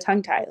she might have a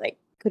tongue tie. Like,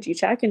 could you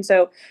check? And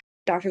so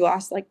Dr.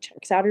 Gloss like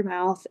checks out her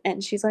mouth,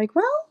 and she's like,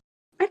 well,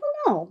 I don't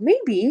know,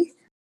 maybe.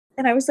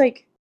 And I was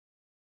like,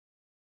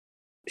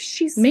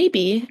 she's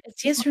Maybe.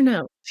 It's yes or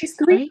no, she's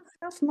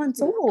 3.5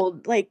 months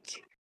old.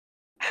 Like,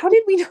 how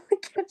did we not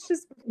catch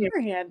this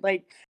beforehand?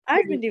 Like,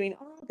 I've been doing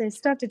all this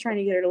stuff to try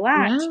to get her to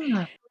latch.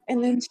 Yeah.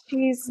 And then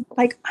she's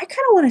like, I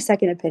kind of want a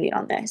second opinion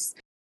on this.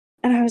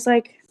 And I was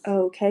like,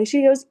 okay.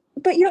 She goes,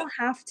 but you don't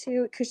have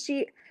to, because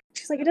she's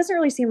like, it doesn't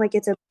really seem like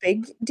it's a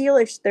big deal.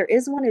 If there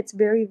is one, it's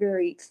very,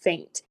 very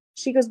faint.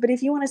 She goes, but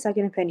if you want a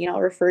second opinion,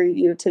 I'll refer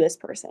you to this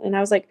person. And I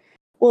was like,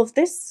 well, if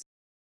this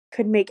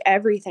could make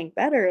everything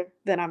better,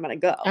 then I'm gonna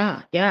go.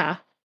 Ah, yeah.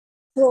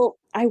 Well,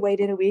 I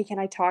waited a week and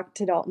I talked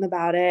to Dalton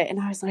about it, and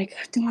I was like,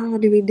 do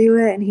we do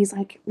it? And he's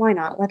like, why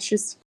not?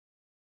 Let's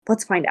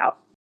find out.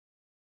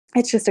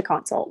 It's just a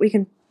consult.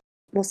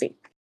 We'll see.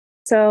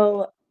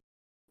 So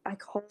I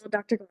called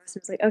Dr. Glass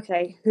and was like,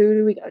 okay, who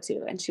do we go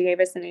to? And she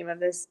gave us the name of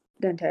this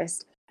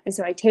dentist. And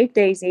so I take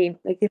Daisy,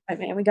 make the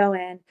appointment, and we go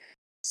in.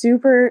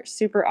 Super,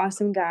 super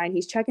awesome guy. And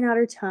he's checking out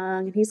her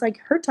tongue. And he's like,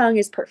 her tongue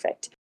is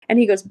perfect. And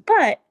he goes,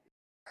 but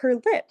her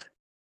lip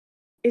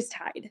is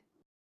tied.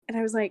 And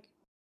I was like,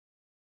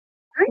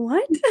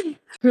 what?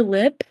 Her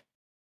lip?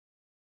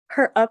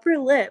 Her upper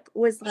lip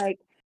was like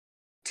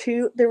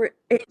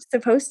it's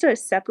supposed to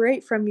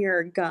separate from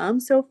your gum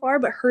so far,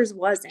 but hers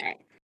wasn't.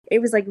 It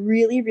was like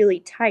really,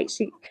 really tight.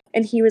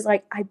 And he was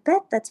like, I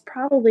bet that's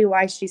probably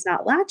why she's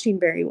not latching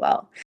very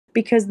well,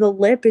 because the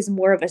lip is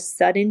more of a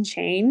sudden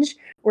change,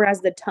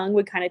 whereas the tongue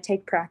would kind of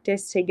take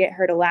practice to get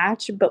her to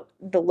latch. But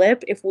the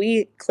lip, if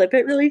we clip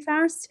it really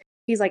fast,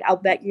 he's like, I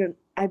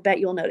bet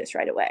you'll notice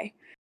right away.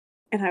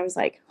 And I was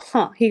like,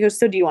 huh. He goes,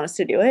 so do you want us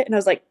to do it? And I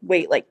was like,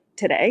 wait, like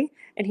today?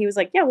 And he was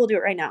like, yeah, we'll do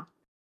it right now.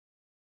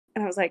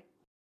 And I was like,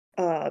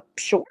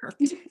 sure.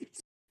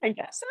 I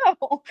guess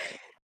so.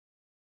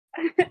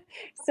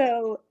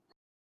 So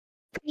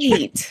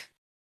Wait.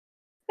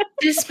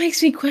 This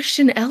makes me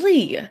question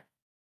Ellie.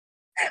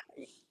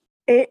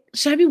 it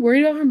Should I be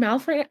worried about her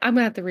mouth right now? I'm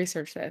gonna have to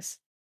research this.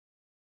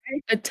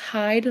 A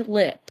tied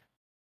lip.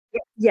 No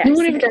yes,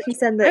 one ever he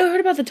said I that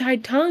heard about the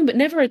tied tongue, but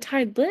never a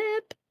tied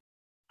lip.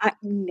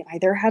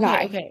 neither had Okay,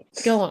 I. okay,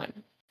 go on.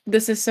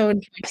 This is so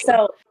intriguing.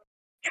 So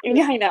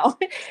yeah, I know.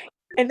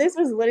 And this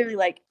was literally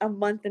like a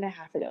month and a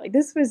half ago. Like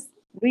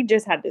we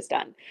just had this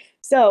done.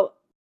 So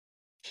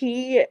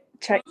he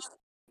checked,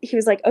 he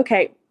was like,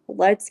 okay,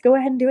 let's go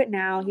ahead and do it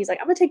now. He's like,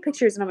 I'm gonna take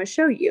pictures and I'm gonna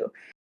show you.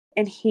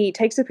 And he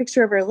takes a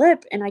picture of her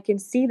lip, and I can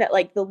see that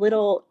like the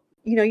little,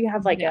 you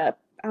have like Yeah.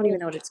 I don't even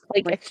know what it's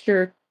called. Like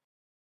extra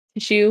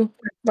tissue.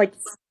 Like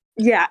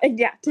yeah,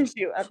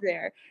 tissue up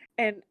there.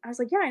 And I was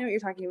like, yeah, I know what you're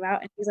talking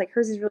about. And he's like,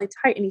 hers is really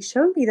tight. And he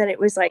showed me that it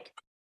was like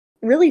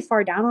really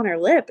far down on her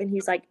lip. And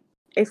he's like,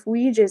 if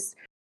we just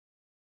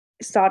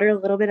solder a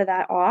little bit of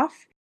that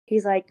off,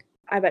 he's like,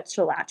 I bet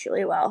she'll latch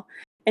really well.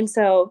 And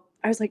so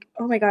I was like,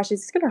 oh my gosh,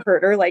 is this gonna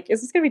hurt her? Like,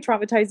 is this gonna be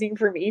traumatizing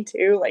for me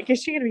too? Like,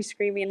 is she gonna be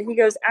screaming? And he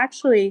goes,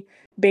 actually,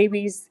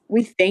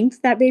 we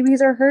think that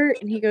babies are hurt.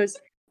 And he goes,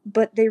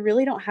 but they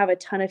really don't have a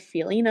ton of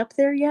feeling up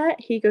there yet.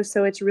 He goes,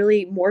 so it's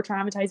really more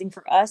traumatizing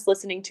for us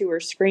listening to her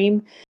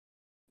scream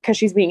because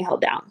she's being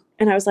held down.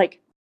 And I was like,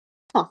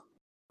 huh.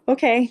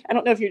 okay, I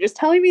don't know if you're just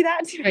telling me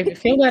that to Trying to make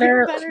feel me feel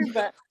better. better,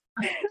 but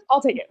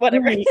I'll take it,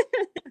 whatever. Right.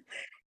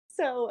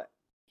 So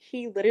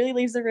he literally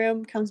leaves the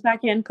room, comes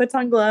back in, puts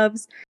on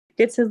gloves,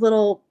 gets his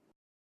little,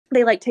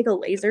 they like take a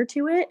laser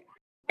to it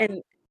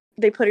and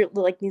they put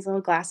like these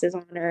little glasses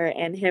on her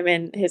and him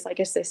and his like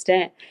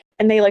assistant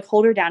and they like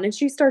hold her down and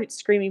she started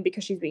screaming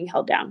because she's being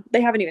held down.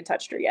 They haven't even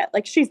touched her yet.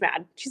 Like she's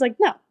mad. She's like,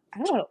 no, I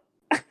don't want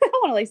to. I don't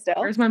want to lay still.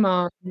 Where's my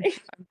mom? Yeah.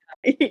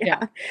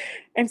 Yeah.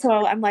 And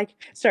so I'm like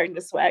starting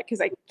to sweat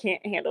because I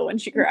can't handle when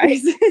she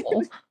cries.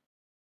 Oh,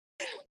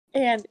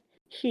 And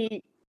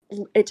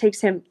it takes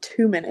him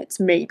 2 minutes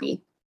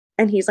maybe.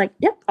 And he's like,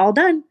 yep, all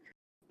done.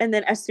 And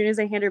then as soon as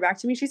they hand her back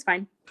to me, she's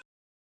fine.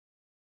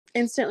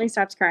 Instantly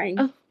stops crying.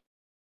 oh,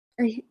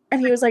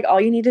 And he was like, all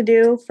you need to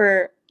do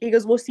he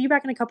goes, we'll see you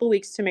back in a couple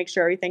weeks to make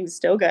sure everything's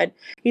still good.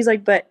 He's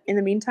like, but in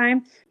the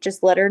meantime,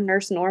 just let her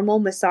nurse normal,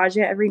 massage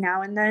it every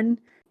now and then.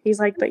 He's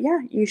like, but yeah,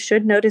 you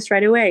should notice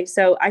right away.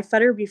 So I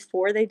fed her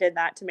before they did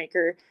that to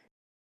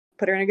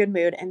put her in a good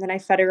mood. And then I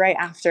fed her right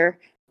after.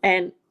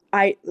 And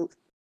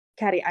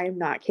Cadi, I am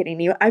not kidding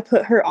you. I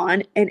put her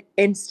on an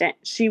instant.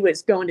 She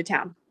was going to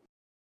town.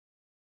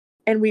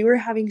 And we were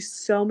having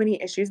so many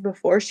issues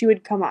before. She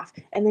would come off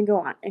and then go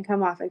on and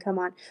come off and come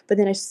on. But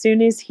then as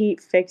soon as he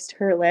fixed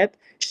her lip,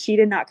 she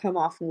did not come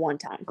off one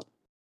time.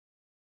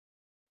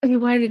 okay,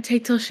 why did it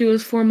take till she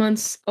was 4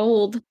 months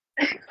old?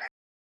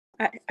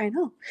 I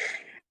know.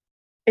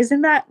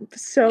 Isn't that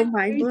so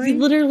mind blowing?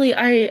 Literally,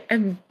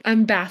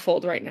 I'm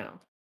baffled right now.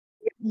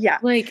 Yeah.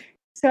 Like,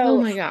 oh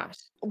So my gosh.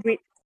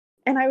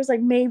 and I was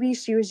like, maybe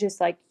she was just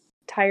like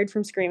tired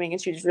from screaming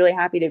and she was really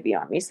happy to be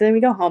on me. So then we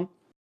go home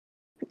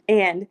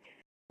and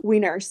we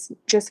nurse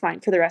just fine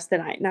for the rest of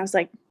the night. And I was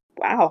like,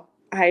 wow,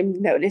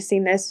 I'm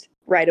noticing this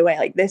right away.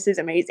 Like, this is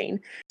amazing.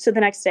 So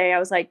the next day I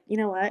was like, you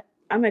know what?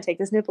 I'm going to take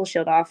this nipple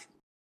shield off.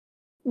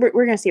 We're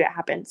going to see what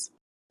happens.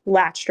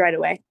 Latched right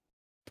away.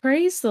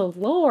 Praise the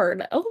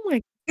Lord. Oh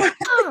my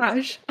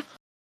gosh.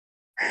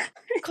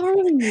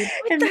 Carlie,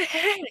 what And the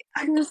heck?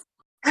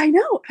 I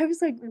know. I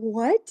was like,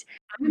 what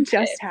I'm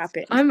just pissed.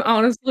 happened? I'm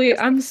honestly,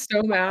 I'm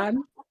so mad.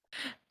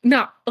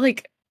 No,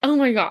 like, oh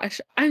my gosh,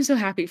 I'm so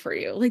happy for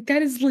you. Like,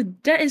 that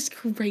is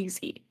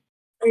crazy.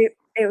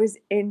 It was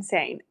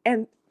insane.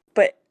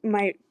 But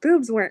my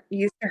boobs weren't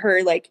used to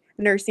her like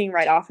nursing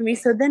right off of me.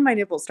 So then my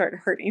nipples started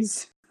hurting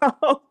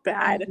so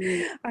bad.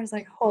 Mhm. I was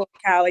like, holy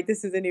cow, like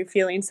this is a new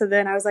feeling. So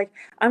then I was like,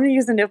 I'm gonna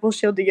use the nipple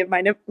shield to give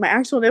my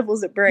actual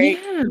nipples a break.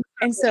 Yeah,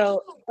 And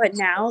so, but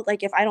now,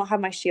 like if I don't have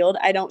my shield,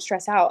 I don't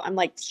stress out. I'm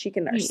like, she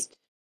can right. nurse.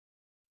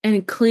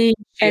 And clean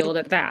And shield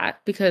at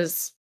that,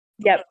 because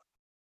yep,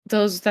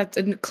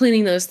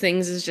 cleaning those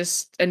things is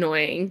just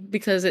annoying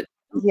because it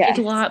take a yes.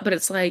 lot, but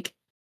it's like,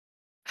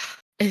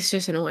 it's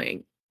just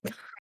annoying.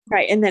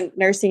 Right. And then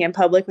nursing in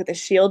public with a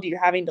shield, you're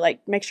having to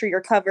like make sure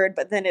you're covered,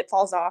 but then it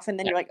falls off and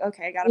then Yeah. you're like,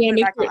 okay, I gotta Yeah, put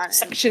it make back sure on. it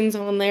suctions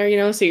on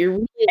there, so you're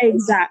really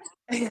Exactly.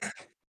 you're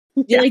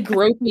Yeah. like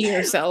groping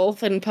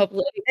yourself in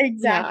public. Yeah.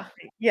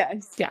 Exactly.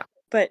 Yes. Yeah.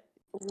 But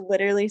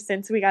literally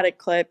since we got it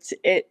clipped,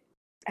 it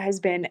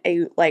has been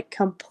a like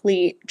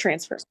complete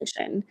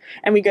transformation.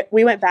 And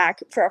we went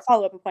back for a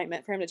follow-up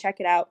appointment for him to check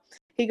it out.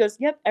 He goes,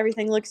 "Yep,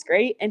 everything looks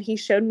great." And he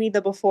showed me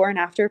the before and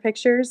after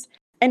pictures.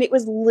 And it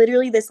was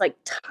literally this like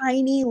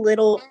tiny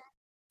little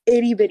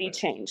itty bitty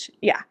change.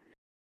 Yeah.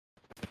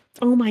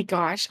 Oh my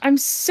gosh. I'm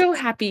so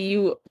happy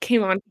you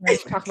came on here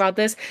to talk about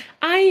this.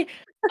 Oh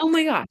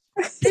my gosh.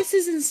 This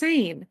is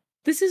insane.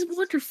 This is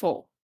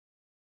wonderful.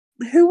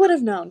 Who would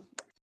have known?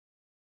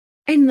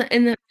 And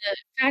the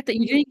fact that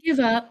you didn't give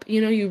up,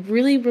 you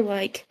really were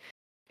like,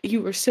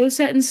 you were so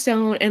set in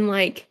stone, and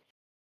like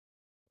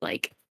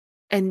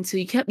and so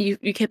you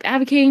kept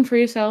advocating for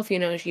yourself,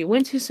 you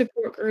went to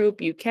support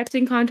group, you kept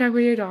in contact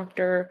with your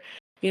doctor,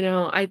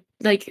 I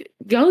like,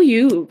 go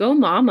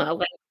mama,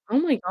 like, oh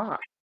my god.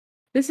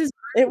 This is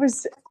It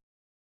was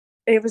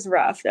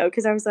rough though,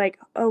 because I was like,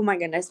 oh my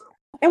goodness.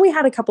 And we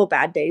had a couple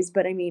bad days,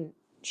 but I mean,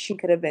 she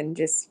could have been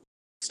just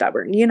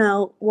stubborn,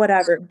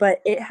 whatever.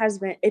 But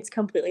it's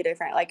completely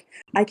different. Like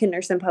I can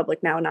nurse in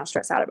public now and not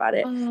stress out about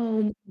it.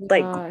 oh my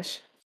Like,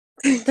 gosh.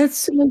 That's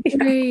so yeah,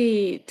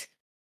 great.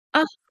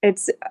 Oh,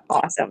 it's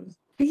awesome.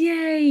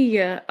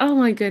 yay. Oh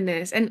my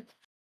goodness. And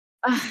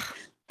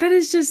that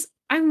is just,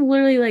 I'm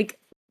literally like,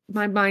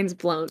 my mind's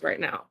blown right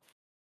now.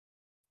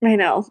 I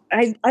know.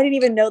 I didn't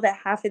even know that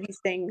half of these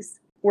things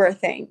were a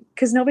thing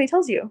because nobody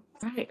tells you.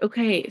 Right.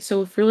 Okay.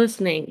 So if you're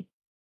listening,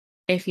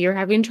 if you're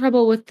having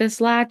trouble with this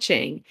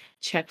latching,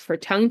 check for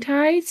tongue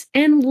ties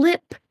and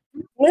Lip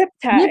lip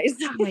ties.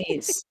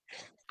 ties.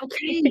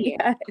 Okay.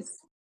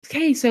 Yes.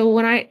 Okay. So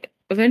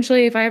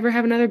if I ever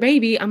have another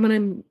baby, I'm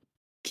gonna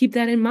keep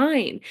that in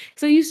mind.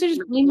 So I used to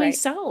just blame Right.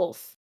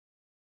 myself.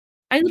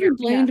 I literally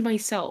Yeah. blamed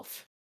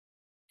myself.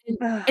 And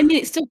I Ugh. mean,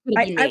 it still could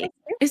have been I me.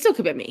 It still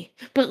could have been me.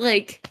 But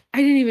like, I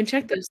didn't even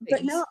check those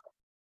but no,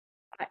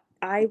 things.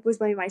 I was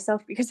blaming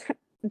myself because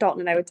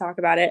Dalton and I would talk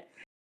about it.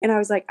 And I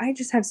was like, I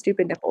just have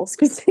stupid nipples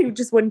because they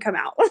just wouldn't come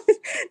out.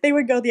 They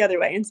would go the other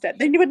way instead.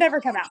 They would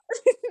never come out.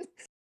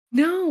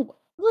 No,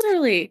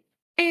 literally.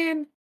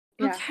 And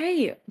Yeah.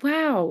 okay,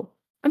 wow.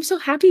 I'm so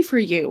happy for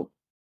you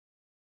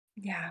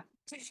Yeah.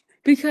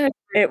 because,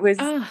 It was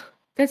ah,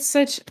 that's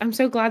such I'm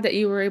so glad that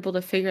you were able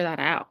to figure that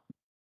out.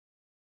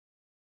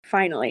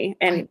 finally,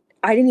 I and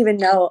I didn't even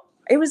know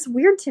it was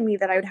weird to me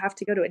that I would have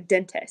to go to a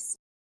dentist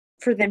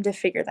for them to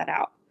figure that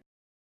out,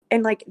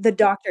 and, like, the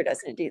doctor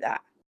doesn't do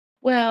that.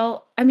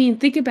 Well, I mean,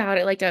 think about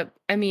it like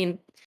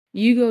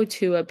you go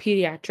to a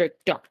pediatric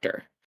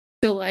doctor.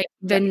 So, like,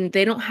 Right. then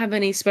they don't have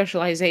any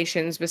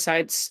specializations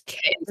besides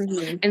kids.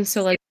 Mhm. And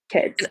so, like,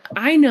 Kids. and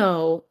I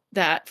know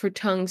that for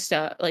tongue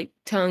stuff, like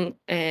tongue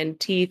and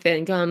teeth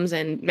and gums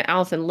and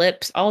mouth and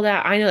lips, all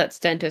that, I know that's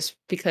dentist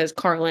because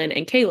Carlin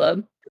and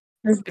Caleb,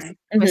 Mhm.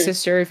 my Mhm.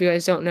 sister, if you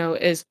guys don't know,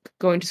 is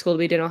going to school to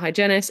be a dental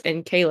hygienist,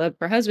 and Caleb,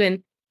 her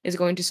husband, is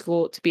going to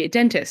school to be a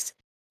dentist.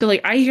 So,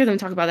 like, I hear them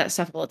talk about that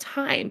stuff all the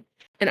time,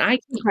 and I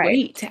can't Right.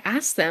 wait to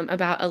ask them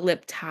about a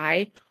lip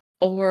tie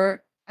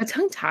or a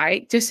tongue tie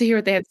just to hear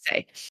what they have to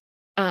say.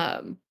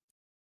 Um,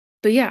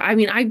 but yeah, I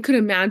mean, I could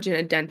imagine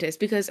a dentist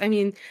because I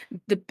feel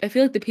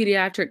like the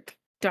pediatric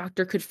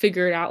doctor could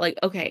figure it out. Like,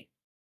 okay,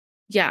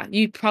 yeah,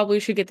 you probably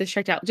should get this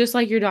checked out, just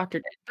like your doctor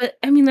did. But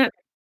I mean,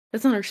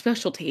 that's not her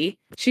specialty.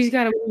 She's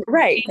got to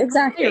Right, your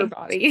exactly.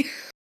 body.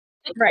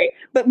 Right,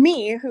 but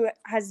me, who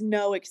has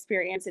no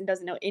experience and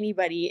doesn't know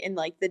anybody in,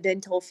 like, the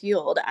dental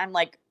field, I'm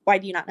like, "Why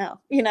do you not know?"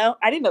 You know?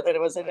 I didn't know that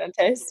it was a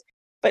dentist,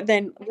 but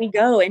then we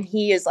go and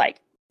he is like,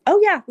 "Oh,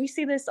 yeah, we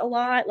see this a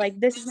lot, like,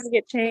 this is gonna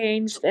get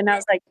changed," and I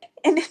was like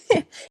and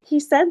he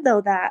said,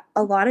 though, that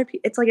a lot of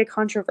it's, like, a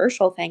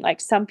controversial thing, like,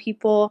 some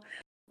people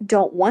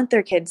don't want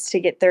their kids to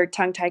get their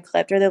tongue tie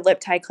clipped or their lip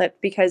tie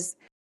clipped because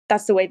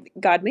that's the way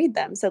God made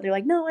them, so they're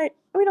like, "No,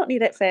 we don't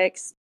need it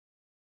fixed."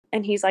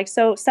 And he's like,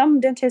 "So some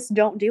dentists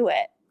don't do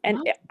it." And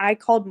What? I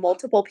called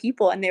multiple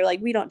people and they were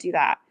like, "We don't do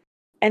that."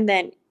 And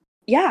then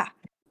yeah.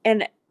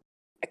 And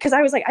because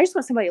I was like, "I just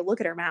want somebody to look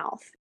at her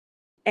mouth."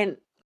 And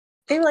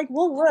they were like,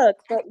 "We'll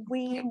look, but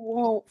we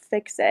won't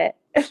fix it."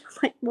 I'm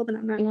like, "Well, then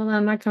I'm not Well,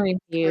 I'm not coming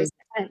to you. waste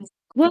my time."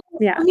 Well, I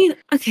Yeah. mean,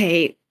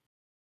 okay,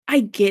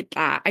 I get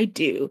that. I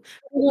do.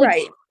 Like,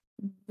 Right.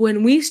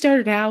 when we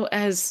started out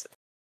as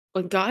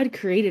when God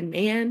created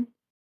man,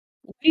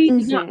 we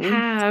did not Mhm.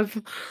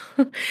 have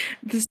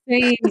the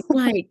same,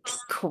 like,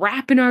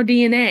 crap in our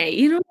DNA,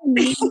 you know what I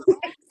mean?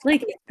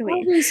 Like, it's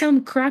Exactly. probably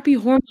some crappy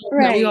hormone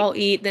that we Right. all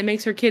eat that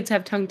makes our kids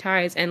have tongue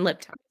ties and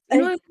lip ties, you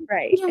know what I mean?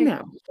 Right, We don't know.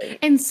 exactly.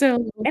 And so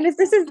And if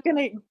this is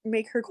gonna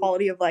make her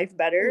quality of life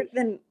better,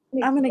 then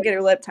I'm gonna get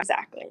her lip tie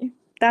exactly.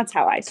 That's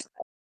how I feel.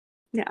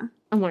 Yeah.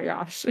 oh my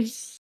gosh. We're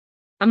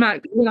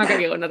not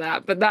gonna go into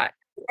that, but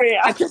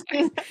Yeah. it's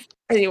okay.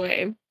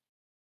 Anyway.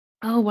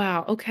 Oh,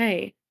 wow,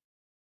 okay.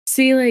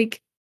 See,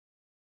 like,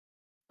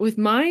 with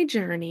my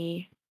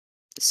journey,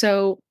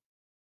 so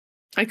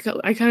I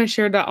kinda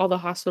shared that all the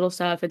hospital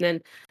stuff, and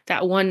then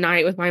that one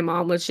night with my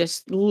mom was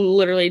just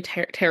literally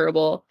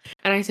terrible,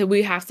 and I said,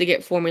 "We have to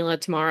get formula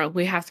tomorrow.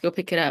 We have to go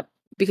pick it up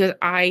because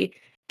I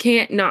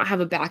can't not have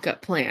a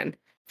backup plan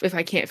if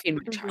I can't feed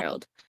my Mhm.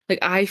 child." Like,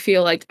 I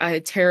feel like a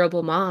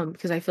terrible mom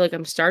because I feel like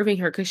I'm starving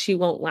her because she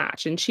won't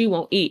latch and she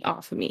won't eat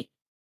off of me,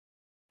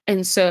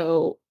 and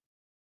so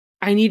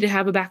I need to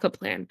have a backup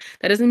plan.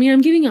 That doesn't mean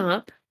I'm giving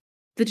up.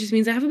 That just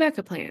means I have a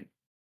backup plan,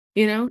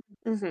 you know?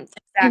 Mhm.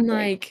 And, Exactly.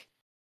 like,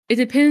 it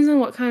depends on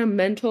what kind of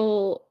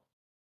mental,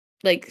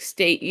 like,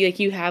 state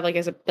you have, like,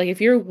 as a like,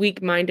 if you're a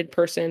weak-minded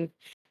person,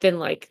 then,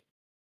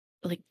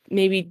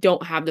 maybe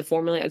don't have the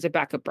formula as a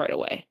backup right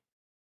away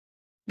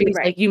because,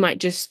 Right. like, you might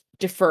just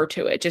defer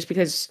to it just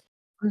because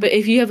but Mhm.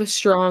 if you have a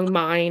strong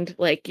mind,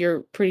 like, you're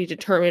a pretty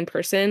determined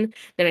person,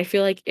 then I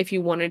feel like if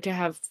you wanted to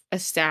have a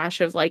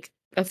stash of, like,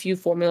 a few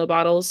formula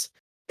bottles,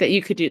 that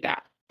you could do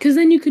that because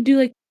then you could do,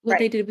 like, what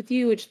they Right. did with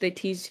you, which they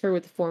teased her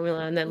with the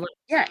formula and then,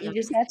 Yeah, you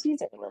just have to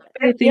use it a little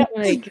I bit. think, Yep.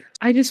 like,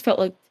 I just felt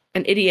like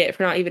an idiot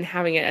for not even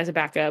having it as a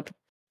backup,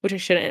 which I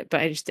shouldn't,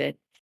 but I just did.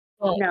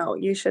 But No,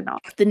 you should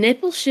not. the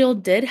nipple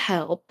shield did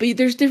help, but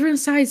there's different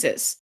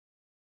sizes.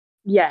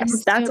 And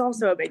Yes, that's so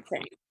also a big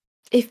thing.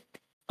 if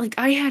like,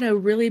 I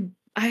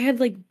had,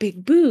 like,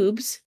 big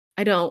boobs.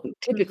 I don't Mhm.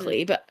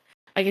 typically, but,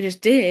 like, I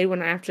just did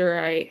when after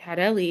I had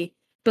Ellie,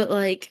 but,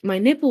 like, my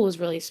nipple was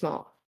really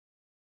small.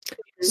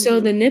 So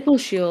Mhm. the nipple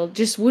shield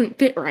just wouldn't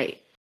fit right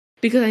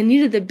because I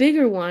needed the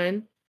bigger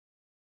one,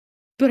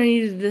 but I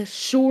needed the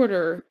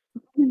shorter,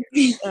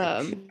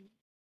 um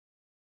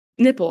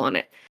nipple on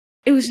it.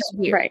 It was just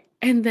weird. Right.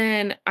 And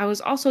then I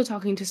was also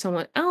talking to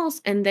someone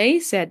else, and they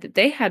said that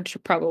they had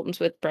problems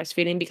with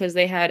breastfeeding because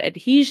they had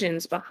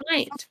adhesions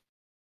behind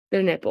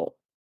their nipple,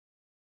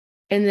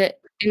 and that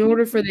in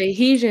order for the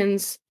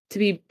adhesions to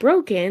be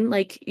broken,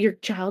 like, your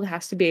child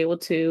has to be able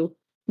to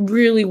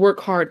really work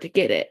hard to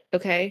get it,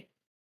 okay?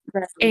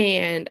 Right.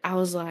 And I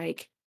was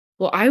like,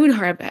 "Well, I would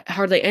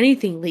hardly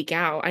anything leak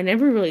out." I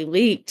never really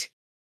leaked.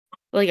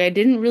 Like, I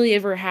didn't really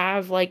ever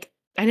have, like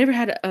I never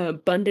had a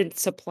abundant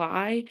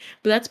supply,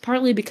 but that's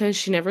partly because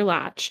she never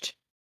latched.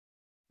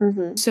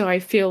 Mhm. So I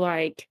feel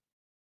like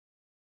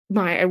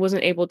I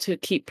wasn't able to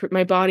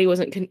my body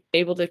wasn't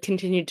able to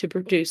continue to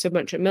produce a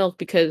bunch of milk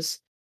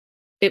because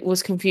it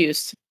was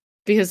confused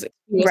because he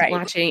wasn't Right.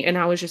 latching and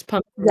I was just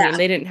pumping Yeah. and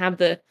they didn't have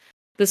the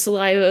the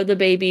saliva of the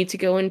baby to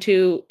go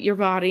into your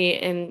body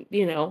and,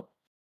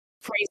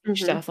 crazy Mhm.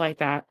 stuff like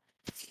that.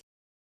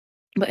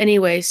 But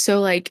anyway, so,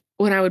 like,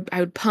 when I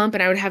would pump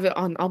and I would have it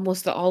on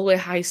almost the all the way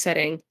high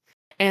setting,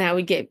 and I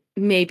would get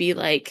maybe,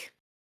 like,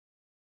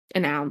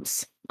 an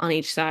ounce on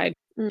each side.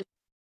 Mm.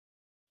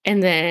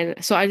 And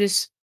then so I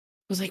just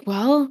was like,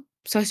 "Well,"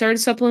 so I started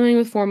supplementing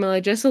with formula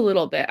just a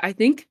little bit. I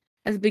think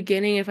at the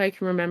beginning, if I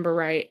can remember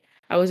right,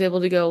 I was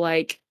able to go,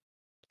 like,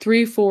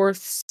 3/4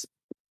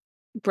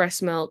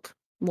 breast milk,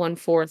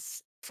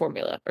 1/4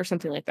 formula or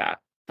something like that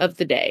of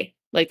the day.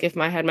 Like, if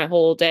I had my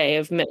whole day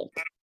of milk,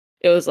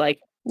 it was, like,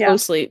 Yeah.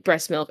 mostly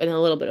breast milk and a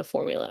little bit of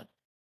formula.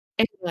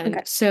 And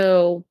Okay.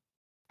 so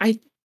I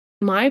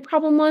my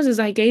problem is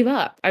I gave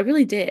up. I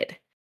really did.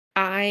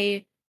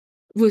 I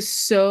was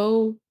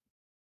so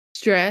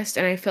stressed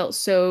and I felt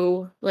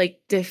so, like,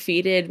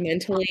 defeated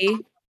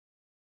mentally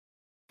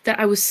that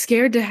I was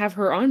scared to have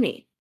her on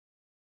me.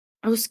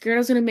 I was scared I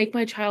was gonna make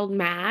my child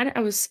mad.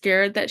 I was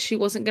scared that she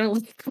wasn't gonna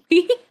like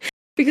me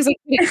because I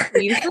couldn't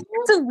feed her.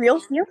 It's a real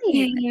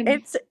feeling. And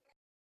It's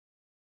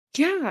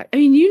yeah, I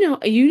mean, you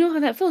know how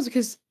that feels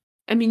because,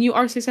 I mean, you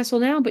are successful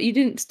now, but you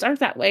didn't start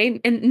that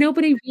way, and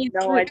nobody really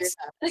no, I did starts.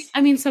 not.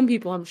 I mean, some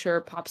people I'm sure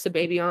pops the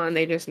baby on,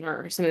 they just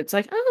nurse, and it's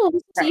like, "Oh,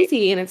 this is Right.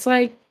 easy," and it's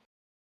like,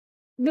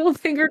 "Middle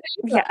finger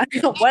to Yeah,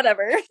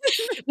 whatever. you."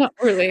 Not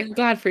really, I'm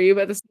glad for you,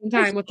 but at the same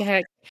time, what the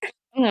heck?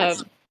 Um,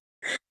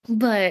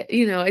 but,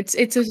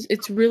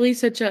 it's really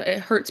such a it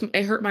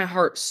hurt my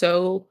heart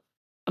so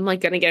I'm,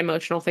 like, gonna get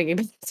emotional thinking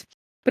about this,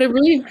 but it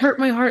really hurt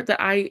my heart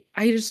that I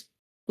just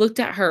looked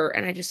at her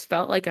and I just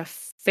felt like a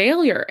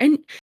failure, and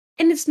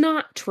it's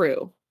not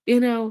true,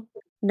 No,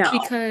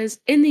 because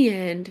in the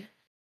end,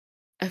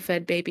 a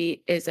fed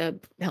baby is a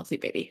healthy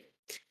baby.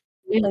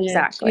 And,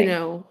 exactly.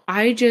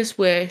 I just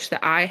wish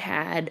that I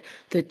had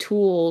the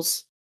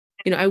tools.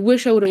 I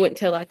wish I would have went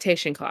to a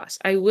lactation class.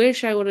 I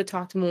wish I would have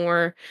talked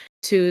more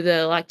to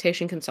the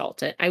lactation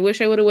consultant. I wish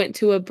I would have went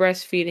to a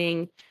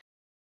breastfeeding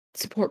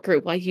support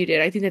group like you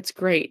did. I think that's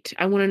great.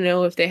 I want to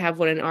know if they have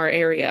one in our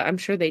area. I'm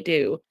sure they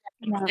do.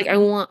 Like,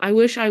 Yeah. I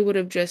wish I would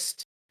have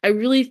just I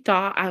really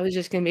thought I was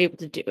just gonna be able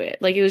to do it.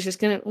 Like, I was just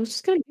gonna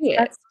do it.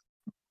 That's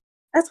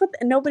that's what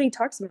nobody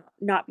talks about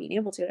not being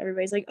able to.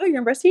 Everybody's like, "Oh,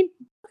 you're gonna breastfeed?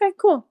 Okay,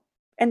 cool."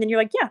 And then you're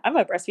like, "Yeah, I'm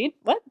gonna breastfeed.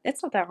 What?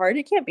 It's not that hard.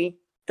 It can't be.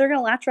 They're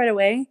gonna latch right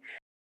away."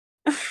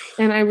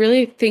 And I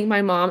really think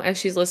my mom, as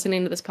she's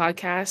listening to this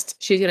podcast,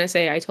 she's gonna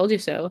say, "I told you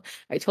so.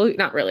 I told you,"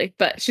 not really,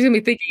 but she's gonna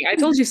be thinking, "I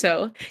told you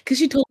so," because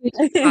she told me to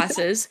take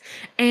classes,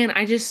 and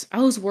I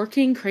was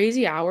working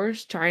crazy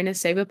hours trying to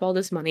save up all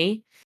this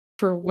money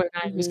for when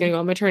I was gonna Mhm. go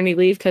on maternity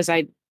leave because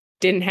I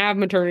didn't have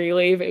maternity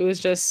leave. It was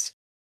just,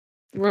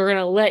 "We're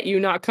gonna let you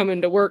not come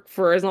into work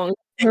for as long as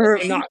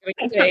you're not gonna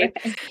get paid."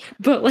 Right.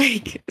 But,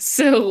 like,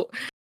 so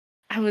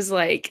I was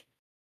like,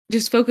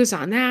 just focus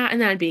on that,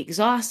 and then I'd be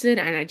exhausted,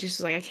 and I just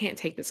was like, "I can't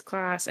take this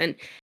class," and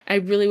I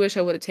really wish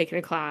I would've taken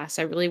a class.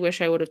 I really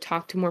wish I would've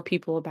talked to more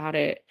people about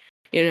it,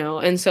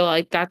 and so,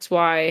 like, that's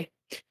why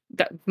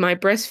that my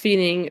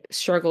breastfeeding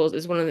struggles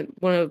is one of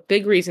the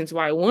big reasons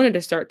why I wanted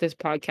to start this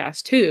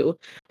podcast too,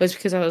 was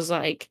because I was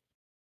like,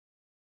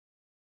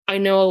 I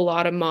know a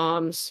lot of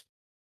moms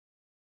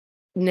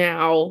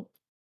now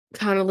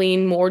kinda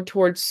lean more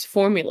towards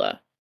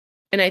formula,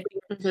 and I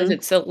think because Mhm.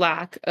 it's a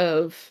lack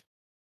of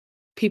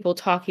people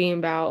talking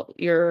about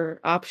your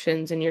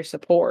options and your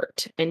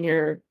support and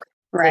your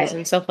classes Right.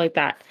 and stuff like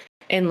that,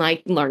 and,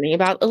 like, learning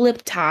about a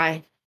lip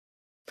tie,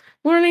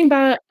 learning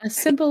about a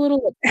simple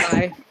little lip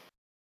tie,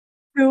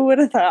 Who would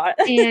have thought?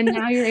 and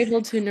now you're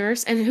able to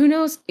nurse, and who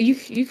knows,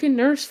 you can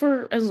nurse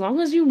for as long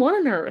as you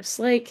wanna nurse,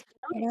 like,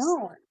 I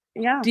know.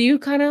 Yeah. do you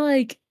kinda,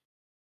 like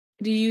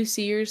do you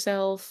see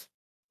yourself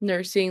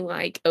nursing,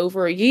 like,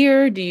 over a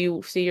year? Do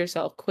you see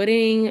yourself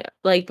quitting,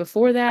 like,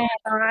 before that?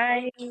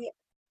 I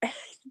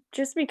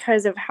just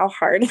because of how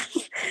hard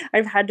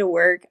I've had to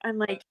work, I'm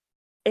like,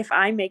 if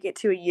I make it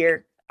to a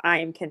year, I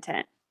am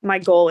content. My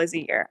goal is a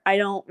year. I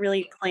don't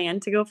really plan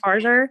to go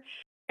farther.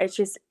 It's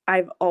just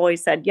I've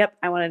always said, "Yep,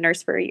 I wanna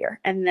nurse for a year,"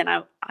 and then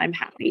I'm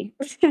happy.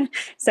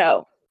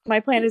 So, my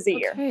plan is a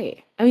year.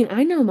 Okay. I mean,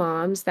 I know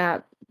moms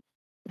that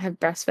have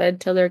breastfed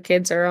till their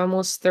kids are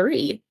almost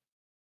 3.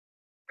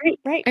 Right,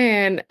 right.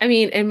 And, I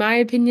mean, in my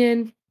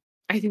opinion,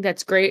 I think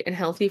that's great and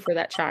healthy for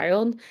that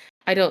child.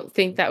 I don't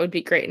think that would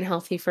be great and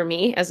healthy for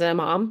me as a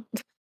mom.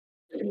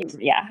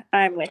 Yeah,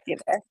 I'm with you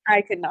there.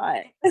 I could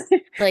not.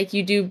 Like,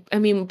 you do I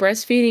mean,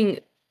 breastfeeding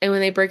and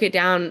when they break it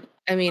down,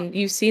 I mean,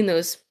 you've seen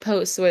those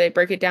posts where they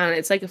break it down,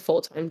 it's like a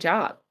full-time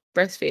job,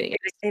 breastfeeding.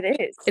 It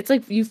is. It's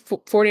like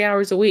 40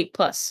 hours a week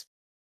plus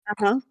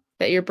Uh-huh.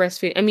 that you're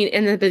breastfeeding. I mean,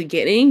 in the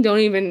beginning, don't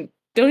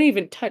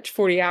even touch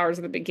 40 hours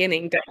in the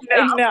beginning,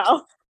 I no.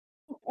 know.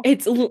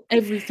 It's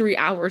every 3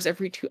 hours,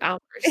 every 2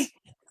 hours.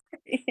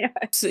 Yeah.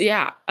 So,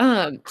 yeah,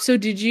 so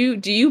do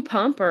you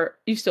pump or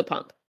you still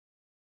pump?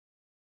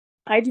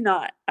 I do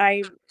not.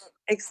 I'm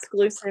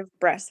exclusive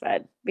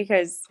breastfed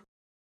because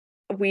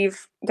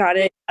we've got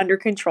it under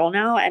control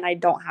now and I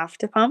don't have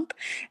to pump,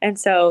 and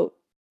so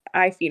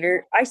I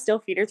still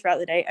feed her throughout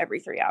the day every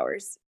 3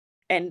 hours,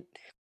 and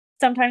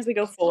Sometimes we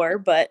go 4,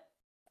 but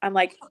I'm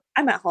like,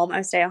 I'm at home.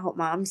 I'm a stay-at-home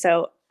mom,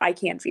 so I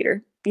can feed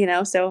her,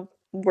 so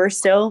we're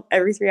still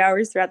every 3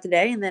 hours throughout the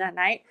day, and then at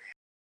night,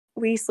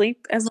 we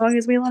sleep as long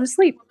as we wanna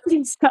sleep.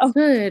 So,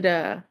 Good,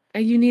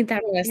 you need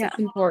that rest, yeah. that's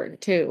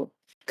important too.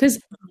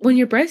 Because when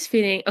you're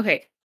breastfeeding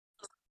okay,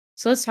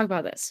 so let's talk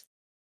about this.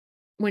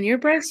 When you're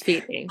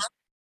breastfeeding,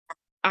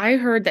 I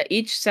heard that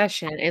each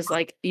session is,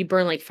 like you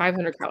burn, like,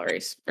 500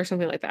 calories or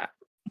something like that.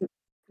 Is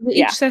it each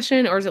Yeah.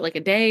 session, or is it, like, a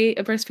day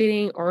of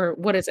breastfeeding, or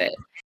what is it?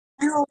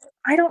 Well,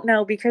 I don't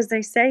know because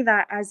they say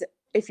that as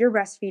if you're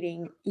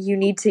breastfeeding, you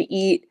need to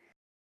eat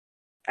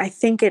I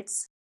think it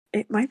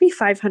might be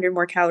 500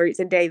 more calories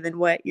a day than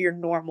what your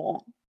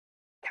normal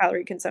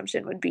calorie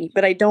consumption would be,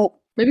 but I don't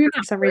Maybe you're for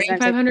not some reason burning I'm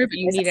taking 500, but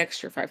you this need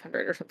extra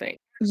 500 or something.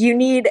 you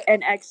need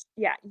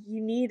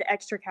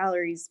extra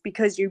calories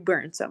because you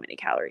burn so many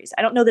calories.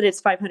 I don't know that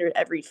it's 500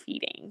 every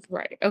feeding.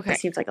 Right, okay. That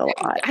seems like a Okay,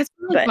 lot, that's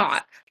a but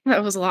lot.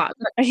 That was a lot,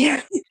 but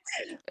yeah,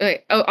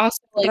 okay, oh, also,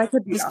 but like, I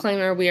could be wrong.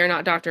 disclaimer, we are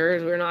not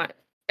doctors, we're not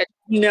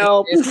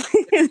No.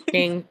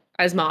 educating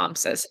as mom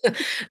says.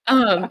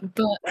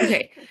 But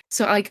okay,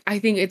 so, like, I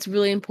think it's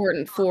really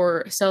important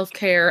for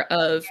self-care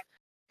of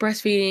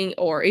breastfeeding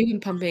or even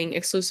pumping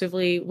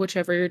exclusively,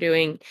 whichever you're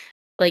doing,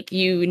 like,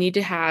 you need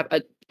to have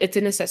a it's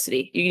a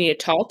necessity. You need a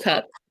tall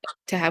cup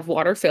to have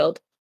water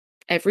filled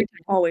every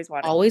time, Always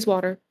water. always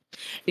water.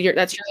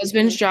 That's your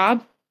husband's Mhm.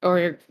 job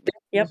or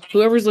Yep,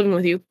 whoever's living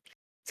with you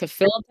to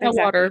fill up that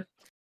exactly. water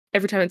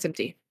every time it's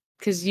empty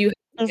because you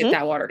have to get Mhm.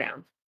 that water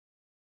down.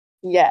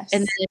 And Yes,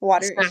 then a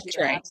water is snack your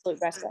tray, absolute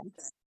best friend.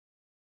 a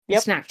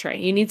Yep, snack tray.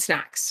 You need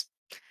snacks.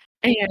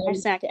 I And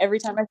snack every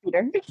time I feed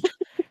her.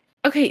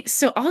 okay,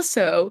 so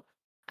also,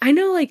 I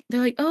know, like,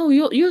 they're like, "Oh,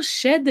 you'll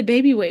shed the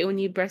baby weight when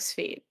you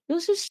breastfeed. You'll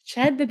just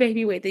shed the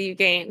baby weight that you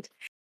gained."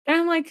 And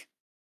I'm like,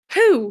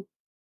 "Who?"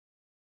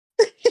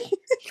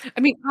 I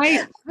mean,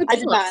 I I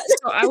did pumped, not.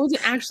 so I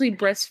wasn't actually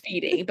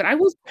breastfeeding, but I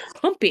was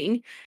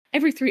pumping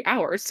every 3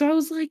 hours, so I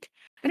was like,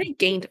 and I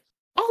gained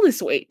all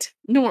this weight.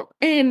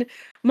 And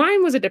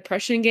mine was a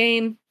depression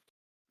gain,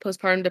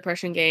 postpartum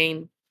depression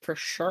gain for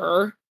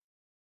sure.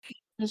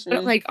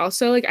 But, Mhm. like,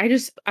 also, like, I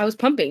was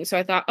pumping, so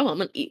I thought, "Oh, I'm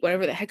gonna eat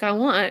whatever the heck I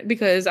want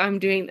because I'm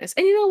doing this."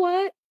 And you know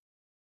what?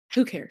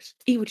 Who cares?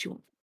 Eat what you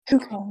want. Who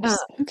Uh,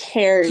 cares? Who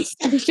cares?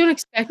 just don't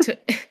expect to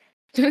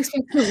don't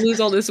expect to lose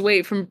all this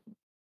weight from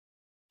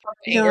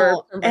pumping or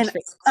No, from and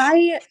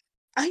breastfeeding.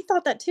 I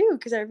thought that too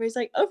because everybody's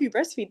like, "Oh, if you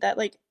breastfeed that,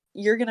 like,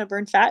 you're gonna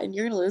burn fat and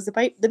you're gonna lose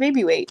the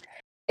baby weight."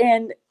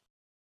 And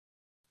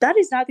that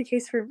is not the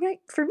case for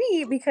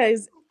me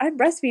because I'm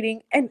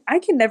breastfeeding and I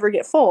can never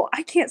get full.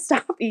 I can't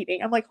stop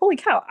eating. I'm like, "Holy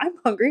cow, I'm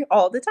hungry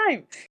all the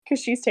time because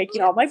she's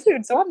taking all my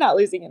food, so I'm not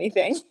losing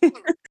anything."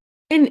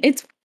 And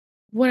it's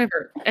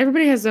whatever.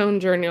 Everybody has their own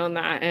journey on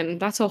that, and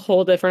that's a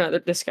whole different other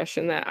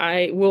discussion that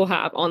I will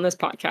have on this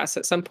podcast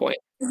at some point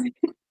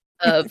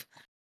of,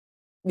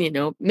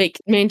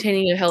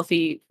 maintaining your health.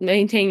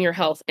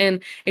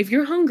 And if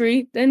you're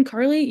hungry, then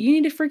Carly, you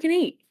need to freaking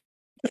eat.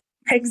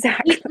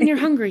 Eat when you're Exactly.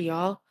 hungry,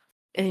 y'all,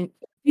 and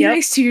be Yep.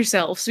 nice to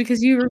yourselves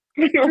because you're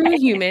truly Right.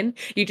 human.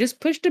 You just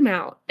pushed them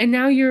out, and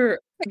now you're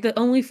the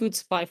only food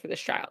supply for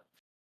this child.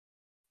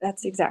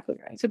 That's exactly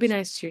right. So be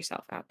nice to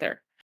yourself out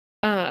there.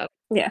 Uh,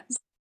 Yes.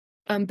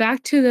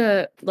 back to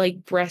the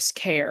like breast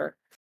care.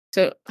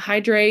 So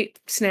hydrate,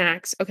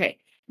 snacks. Okay,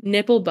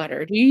 nipple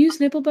butter. Do you use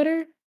nipple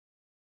butter?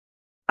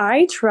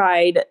 I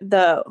tried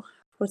the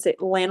what's it,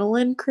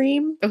 lanolin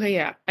cream? Okay,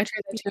 yeah, I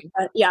tried that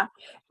too. Yeah,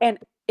 and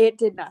it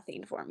did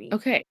nothing for me.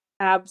 Okay,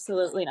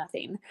 Absolutely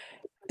nothing.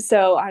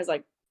 So I was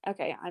like,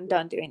 "Okay, I'm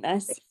done doing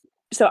this."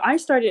 So I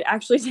started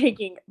actually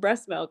taking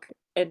breast milk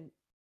and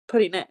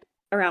putting it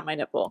around my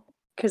nipple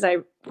because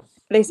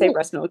they say cool.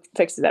 breast milk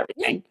fixes Yeah,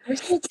 everything.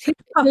 breast milk it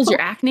heals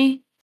your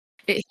acne.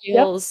 It Yep,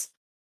 heals,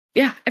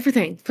 yeah,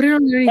 everything. Put it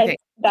on anything. and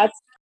that's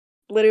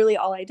literally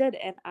all I did,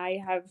 and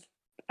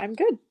I'm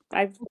good.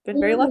 I've been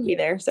very lucky Ooh.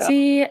 there, so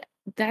See,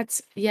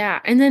 that's yeah.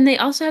 And then they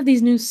also have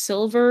these new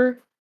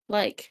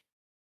like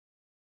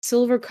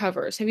silver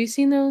covers. Have you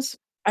seen those?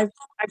 I've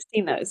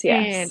seen those, And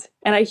yes,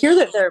 and I hear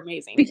that they're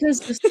amazing. because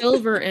the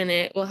silver in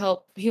it will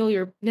help heal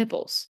your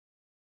nipples.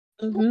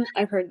 Mhm,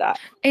 I've heard that.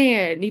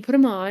 And you put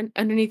them on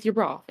underneath your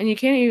bra, and you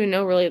can't even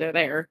know really they're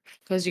there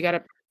because you got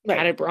a Right.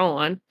 padded bra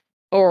on,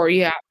 or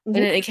yeah, and Mhm.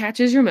 then it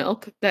catches your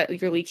milk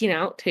that you're leaking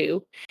out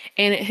too,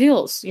 and it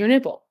heals your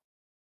nipple.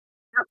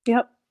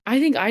 Yep. I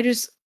think I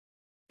just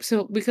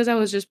so because I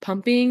was just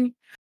pumping,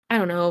 I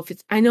don't know if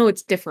it's I know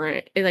it's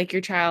different, like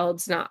your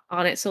child's not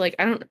on it, so like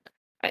I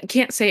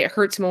can't say it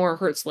hurts more or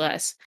hurts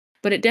less,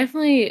 but it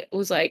definitely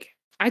was like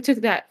I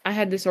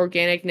had this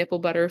organic nipple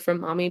butter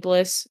from Mommy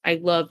Bliss. I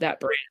love that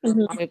brand,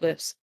 Mhm. Mommy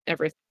Bliss,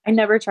 everything. I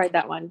never tried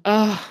that one.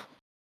 Oh,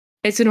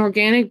 it's an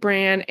organic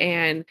brand,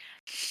 and,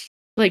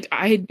 like,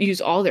 I use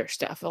all their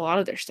stuff, a lot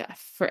of their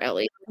stuff for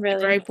Ellie. Their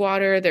Really? gripe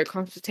water, their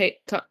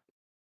constipation,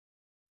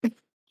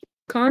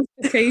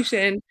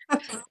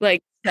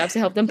 like, stuff to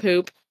help them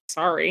poop.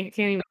 Sorry, I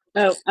can't even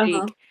Oh,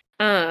 uh-huh. speak.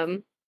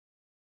 Um,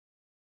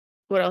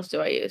 what else do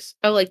I use?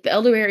 Oh, like, the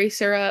elderberry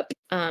syrup,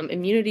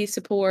 immunity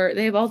support,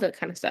 they have all that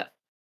kinda stuff.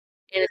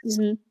 and it's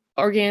Mhm.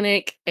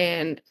 organic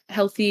and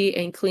healthy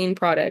and clean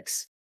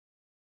products.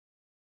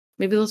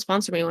 Maybe they'll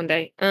sponsor me one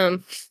day.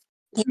 Ooh,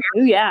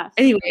 yeah.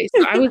 Anyway,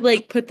 so I would,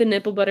 like, put the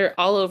nipple butter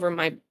all over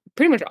my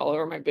pretty much all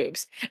over my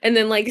boobs, and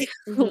then, like,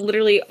 Mhm.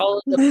 literally all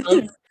of the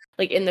pump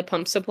like, in the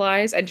pump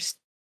supplies, I just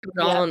put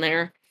it all Yep. in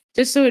there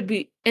just so it'd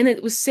be and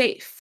it was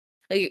safe.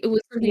 Like, it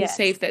was something Yes.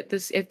 safe that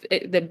this if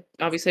it the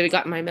obviously, we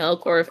got my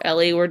milk or if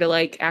Ellie were to,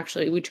 like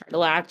actually, we try to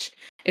latch,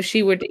 if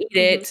she were to eat Mhm.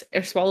 it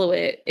or swallow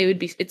it, it would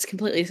be it's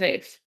completely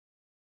safe. So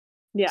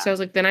Yeah. I was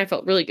like then I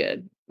felt really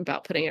good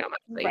about putting it on my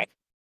Right.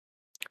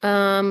 body.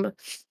 Um,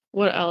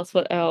 what else?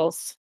 What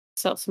else?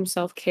 Some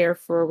self-care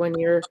for when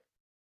you're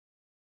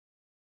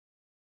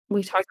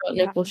we talked about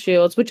Yeah. nipple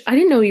shields, which I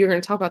didn't know you were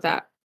gonna talk about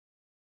that.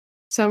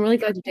 So I'm really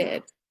glad you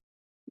did.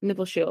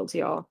 Nipple shields,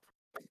 y'all.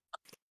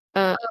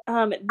 Uh,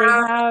 They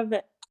have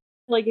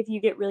like, if you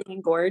get really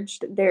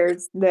engorged,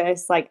 there's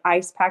this, like,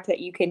 ice pack that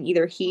you can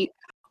either heat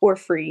or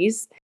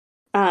freeze.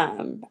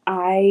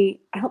 I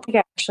don't think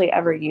I actually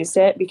ever used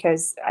it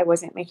because I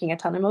wasn't making a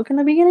ton of milk in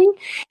the beginning.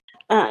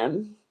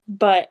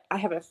 But I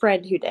have a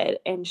friend who did,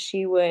 and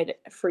she would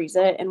freeze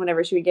it, and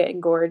whenever she would get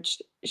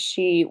engorged,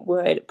 she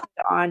would put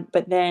it on,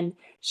 but then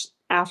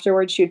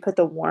afterwards, she would put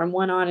the warm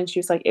one on, and she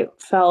was like, it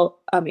felt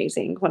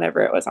amazing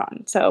whenever it was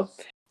on. So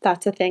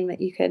that's a thing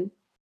that you could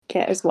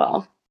get as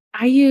well.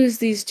 I use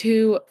these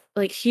 2,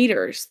 like,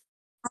 heaters,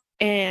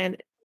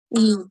 and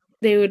Mm.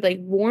 they would, like,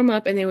 warm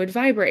up and they would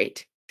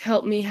vibrate to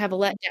help me have a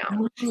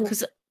letdown Oh,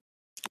 'cause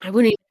I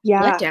wouldn't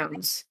even have yeah.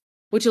 letdowns,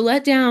 which a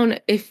letdown,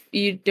 if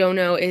you don't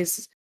know,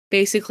 is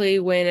basically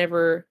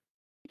whenever,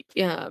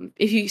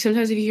 if you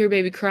sometimes if you hear a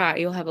baby cry,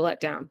 you'll have a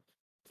letdown,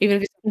 even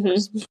if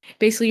it's Mhm.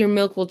 basically your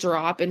milk will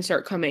drop and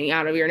start coming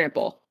out of your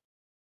nipple.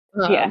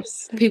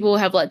 Yes. People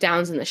have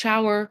letdowns in the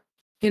shower,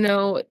 do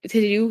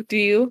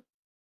you?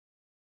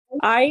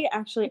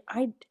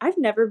 I've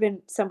never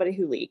been somebody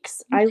who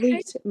leaks. I Okay,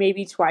 leaked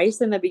maybe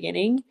twice in the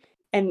beginning,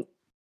 and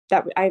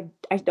I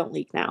don't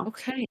leak now.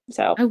 okay.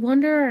 So, I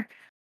wonder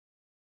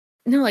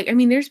no, like, I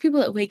mean, there's people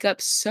that wake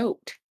up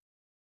soaked.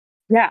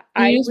 yeah,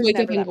 Do you I just was wake up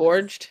never that person.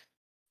 engorged?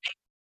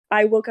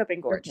 I woke up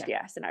engorged, Okay.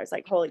 yes, and I was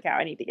like, "Holy cow,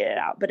 I need to get it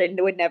out," but I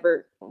would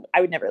never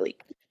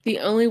leak. The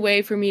only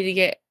way for me to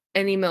get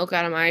any milk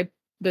out of my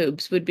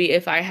boobs would be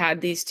if I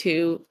had these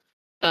 2,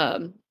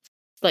 um,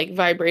 like,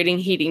 vibrating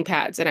heating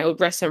pads, and I would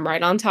rest them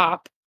right on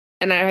top,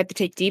 and I had to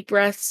take deep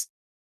breaths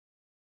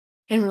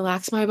and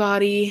relax my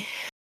body,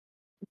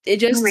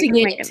 Oh my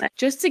goodness.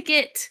 just to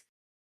get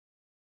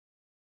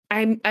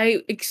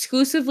I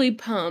exclusively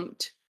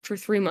pumped for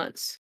 3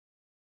 months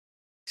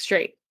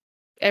straight,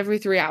 every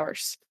 3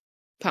 hours,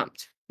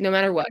 pumped, no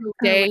matter what, Oh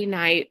my day,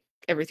 night,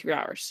 every 3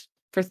 hours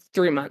for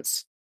 3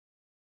 months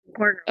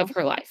poor of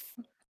girl. her life,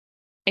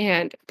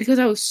 and because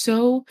I was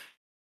so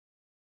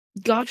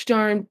gosh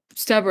darn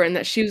stubborn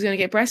that she was gonna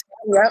get breast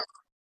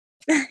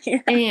Yep. Yeah.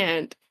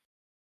 and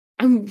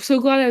I'm so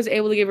glad I was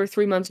able to give her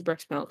 3 months of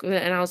breast milk, and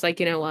I was like,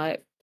 "You know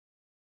what?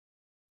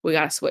 We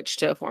gotta switch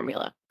to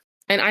formula."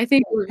 And Hey, I 3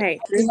 think we're months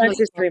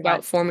gonna is talk 3 about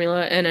months.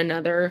 formula in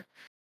another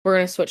we're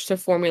gonna switch to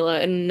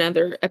formula in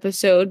another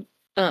episode,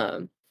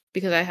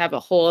 because I have a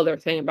whole other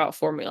thing about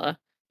formula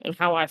and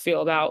how I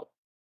feel about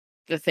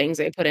the things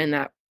they put in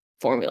that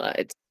formula.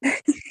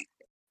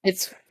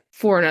 It's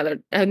for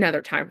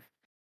another time.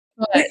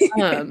 But,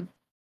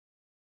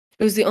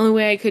 it was the only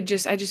way I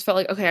just felt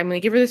like, "Okay, I'm gonna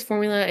give her this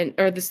formula and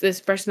or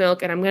this breast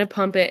milk, and I'm gonna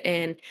pump it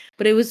in."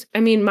 But it was I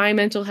mean, my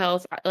mental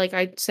health, like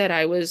I said,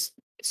 I was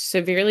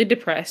severely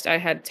depressed, I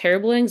had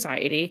terrible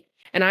anxiety,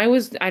 and I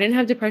didn't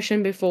have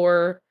depression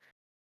before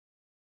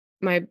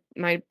my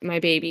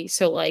baby,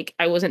 so, like,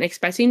 I wasn't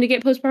expecting to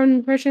get postpartum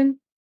depression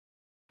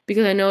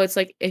because I know it's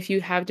like if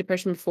you have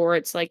depression before,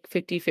 it's like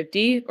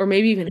 50-50 or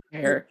maybe even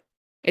higher.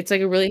 It's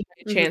like a really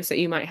high Mhm. chance that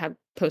you might have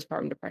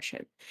postpartum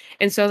depression.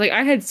 And so I was like,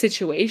 I had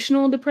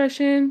situational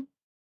depression,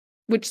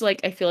 which,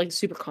 like, I feel like is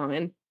super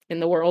common in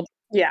the world.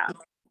 Yeah.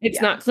 It's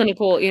Yeah. not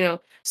clinical,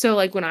 so,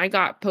 like, when I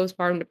got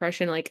postpartum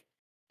depression, like,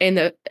 and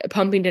the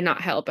pumping did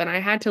not help, and I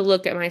had to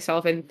look at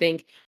myself and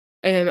think,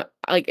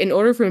 like, in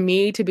order for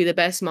me to be the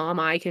best mom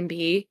I can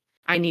be,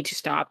 I need to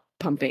stop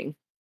pumping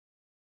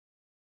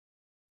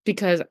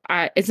because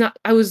I it's not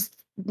I was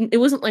it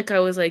wasn't like I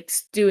was, like,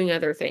 doing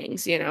other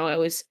things, it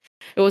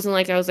wasn't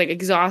like I was, like,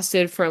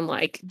 exhausted from,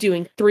 like,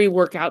 doing 3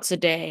 workouts a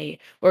day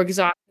or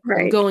exhausted from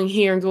Right. going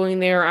here and going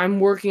there.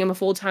 I'm a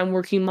full-time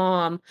working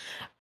mom.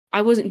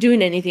 I wasn't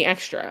doing anything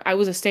extra. I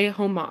was a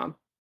stay-at-home mom,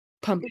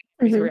 pumping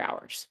every Mhm. 3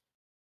 hours.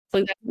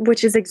 Like,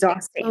 Which is that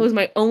exhausting. was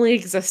my only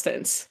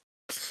existence.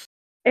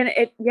 And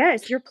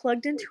yes, you're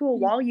plugged into a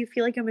wall, you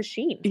feel like a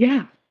machine.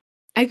 Yeah.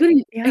 I Yeah.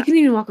 couldn't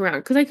even walk around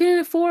because I couldn't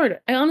afford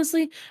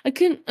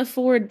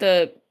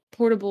the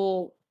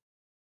portable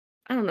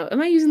I don't know,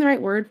 am I using the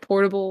right word?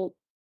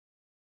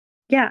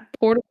 Yeah.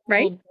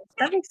 Right? Portable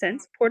That makes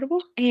sense.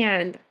 Portable?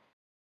 and,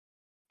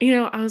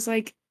 I was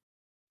like,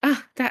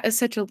 "Ah, that is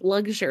such a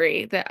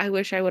luxury that I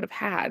wish I would have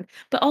had."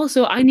 But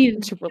also, I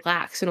needed to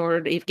relax in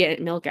order to even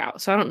get milk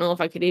out, so I don't know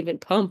if I could even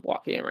pump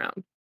walking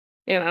around,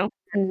 you know?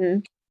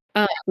 Mhm.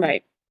 Uh,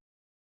 Right.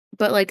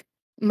 but, like,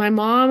 my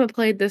mom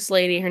played this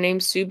lady, her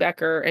name's Sue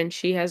Becker, and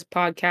she has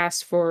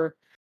podcasts for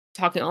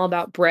talking all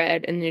about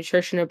bread and the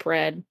nutrition of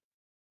bread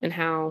and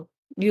how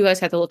you guys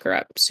have to look her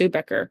up, Sue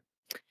Becker.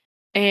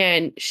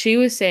 And she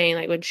was saying,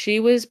 like, when she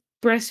was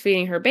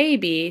breastfeeding her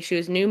baby, she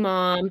was new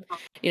mom,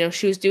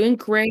 she was doing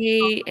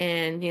great,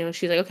 and,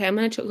 she's like, "Okay, I'm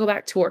gonna go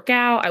back to work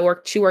out."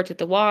 She worked at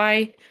the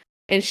Y,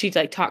 and she's,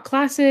 like, taught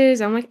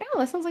classes. I'm like, "Oh,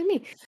 that sounds like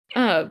me."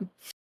 Um,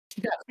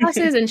 she taught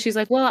classes, and she's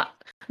like, "Well,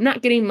 I'm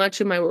not getting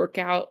much of my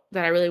workout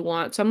that I really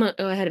want, so I'm gonna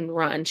go ahead and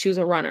run." She was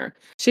a runner.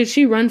 So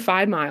she run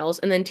 5 miles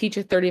and then teach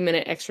a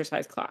 30-minute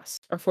exercise class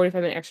or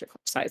 45-minute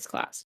exercise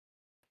class.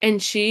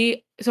 And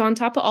so on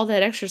top of all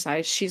that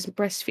exercise, she's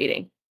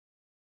breastfeeding.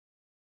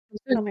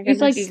 So Oh my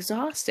she's, like, goodness.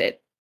 exhausted.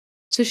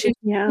 So she's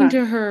talking Yeah.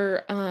 to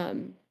her,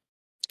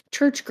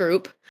 church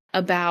group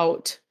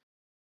about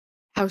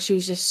how she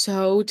was just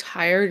so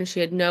tired and she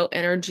had no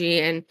energy,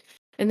 and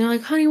they're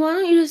like, "Honey, why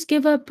don't you just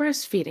give up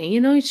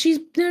breastfeeding? She's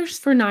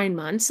nursed for 9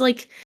 months,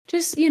 like,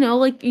 just,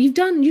 like, you've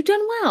done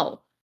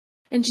well."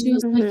 And she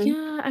was like, Mhm.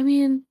 "Yeah, I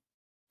mean,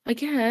 I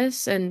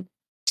guess." And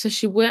so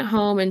she went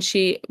home and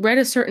she read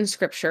a certain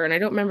scripture, and I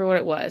don't remember what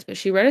it was, but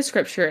she read a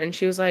scripture and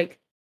she was like,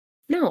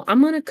 "No,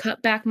 I'm gonna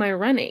cut back my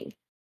running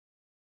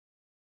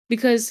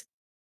because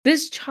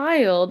this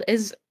child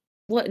is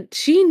what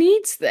she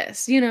needs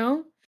this, you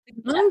know?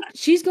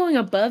 She's going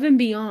above and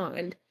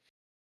beyond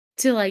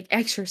to, like,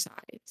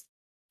 exercise.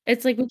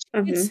 It's like when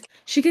Mhm.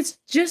 she gets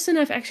just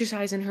enough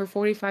exercise in her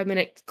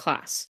 45-minute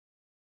class,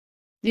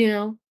 you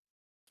know?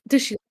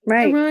 Does she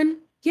like to Right.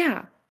 run?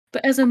 Yeah.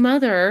 But as a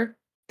mother,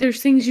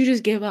 there's things you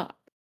just give up.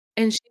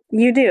 And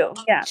You do.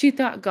 Yeah. she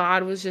thought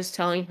God was just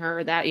telling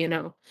her that, like,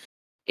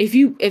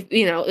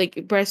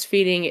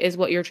 breastfeeding is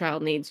what your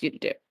child needs you to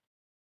do.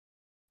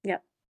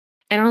 Yep.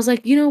 And I was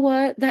like, "You know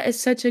what? That is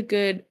such a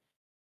good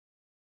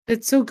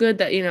it's so good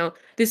that,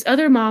 this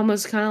other mom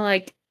was kinda,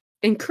 like,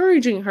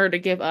 encouraging her to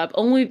give up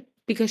only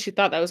because she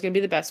thought that was gonna be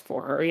the best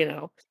for her, you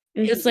know?"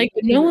 It's Mhm. like,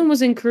 no Mhm. one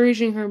was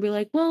encouraging her and be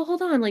like, "Well,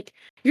 hold on, like,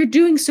 you're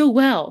doing so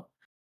well.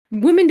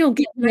 Women don't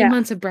get 9 Yeah.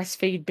 months of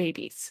breastfeed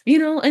babies,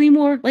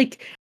 anymore." Like,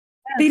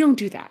 Yeah. they don't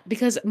do that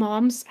because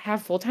moms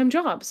have full-time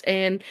jobs,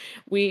 and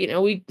we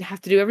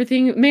have to do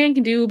everything a man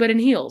can do, but in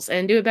heels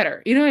and do it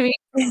better, you know what I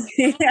mean?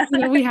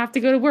 Yeah. We have to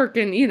go to work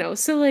and,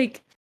 so,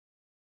 like,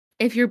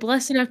 if you're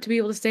blessed enough to be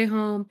able to stay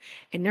home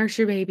and nurse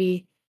your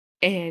baby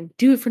and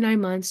do it for 9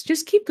 months,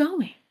 just keep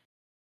going.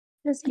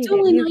 Just It's keep it.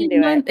 only You can 9 do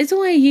it. months it's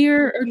only a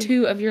year or You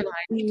 2 of your life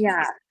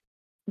Yeah.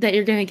 that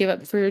you're gonna give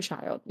up for your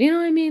child, you know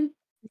what I mean?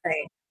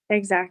 Right.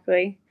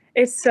 Exactly.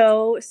 It's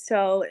so,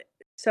 so,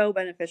 so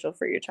beneficial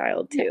for your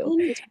child Yeah, too.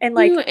 and it's And,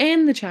 you like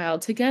and the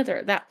child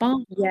together, that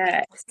bond.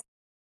 yes.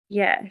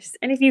 Yes,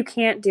 and if you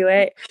can't do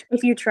it,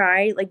 if you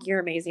try, like,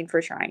 you're amazing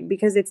for trying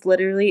because it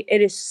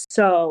is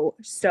so,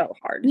 so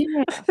hard.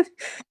 Yeah,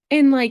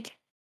 and, like,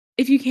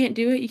 if you can't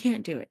do it, you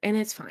can't do it, and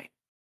it's fine.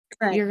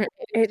 Right. It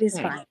It's is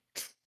fine. fine.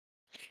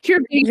 Your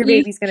Your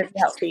baby baby's gonna be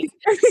healthy.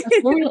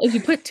 a formula if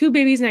you put 2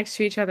 babies next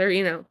to each other,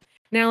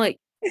 now, like,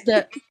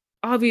 the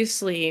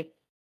obviously,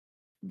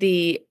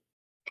 the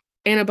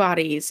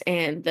antibodies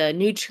and the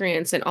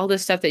nutrients and all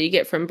this stuff that you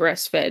get from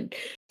breastfed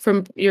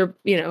from your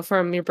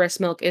breast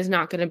milk is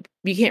not gonna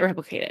you can't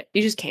replicate it.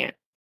 You just can't.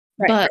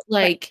 Right, But, right.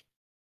 like,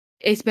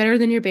 it's better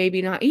than your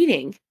baby not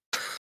eating.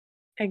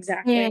 And,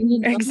 Exactly,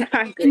 and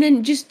exactly.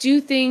 then just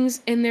do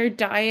things in their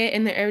diet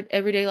and their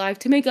everyday life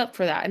to make up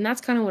for that, and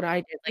that's kinda what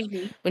I did, like,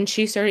 Mhm. when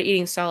she started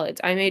eating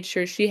solids, I made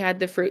sure she had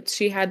the fruits,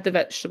 she had the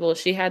vegetables,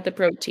 she had the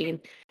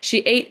protein, she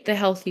ate the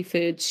healthy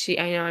foods,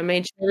 I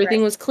made sure everything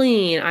Right. was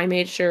clean, I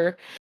made sure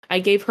I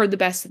gave her the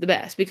best of the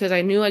best because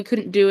I knew I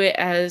couldn't do it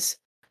as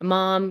a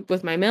mom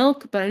with my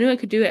milk, but I knew I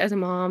could do it as a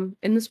mom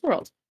in this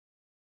world,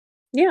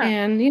 Yeah,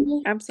 and,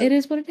 it absolutely.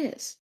 is what it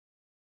is.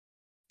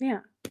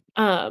 Yeah.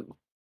 Um,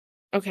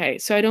 okay,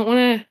 so I don't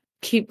wanna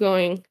keep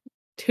going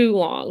too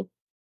long.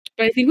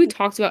 But I think we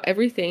talked about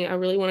everything I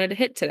really wanted to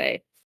hit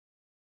today.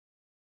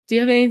 Do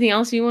you have anything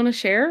else you wanna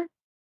share?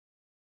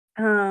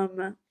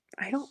 Um,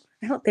 I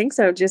don't think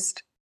so,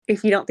 just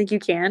if you don't think you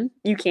can,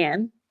 you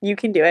can. You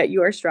can do it,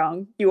 you are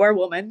strong, you are a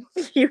woman,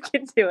 you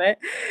can do it,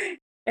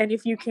 and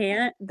if you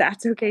can't,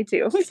 that's okay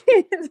too.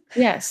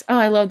 Yes. Oh,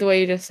 I love the way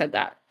you just said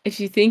that. If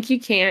you think you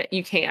can't,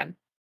 you can.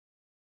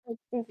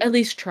 At Mhm.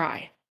 least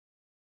try.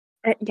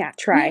 Yeah,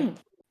 try, Yeah,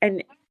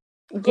 and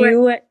Right.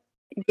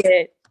 you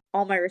get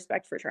all my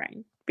respect for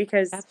trying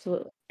because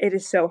absolutely. it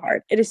is so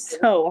hard. It is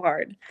so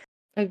hard.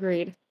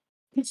 Agreed.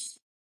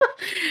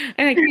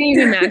 And I can't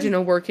even imagine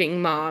a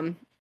working mom,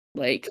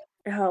 like,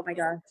 Oh my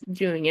gosh,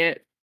 doing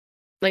it,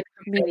 like,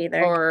 me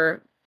neither.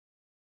 or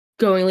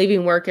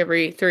leaving work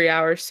every 3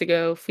 hours to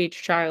go feed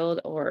your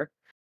child, or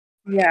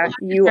Yeah, I'll have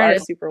to you try are to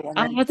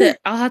superwoman.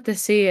 I'll have to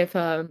see if,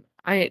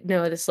 I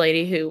know this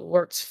lady who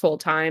works full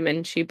time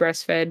and she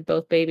breastfed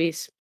both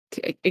babies.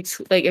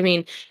 I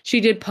mean, she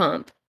did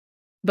pump,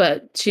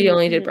 but she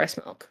only did Mhm. breast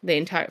milk the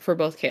entire for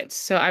both kids.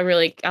 So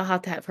I'll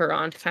have to have her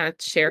on to kinda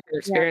share her Yeah.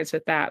 experience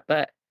with that,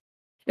 but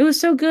it was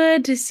so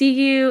good to see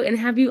you and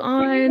have you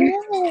on.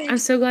 I'm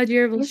Yes. so glad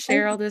you're able to Yes, thank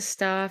share all this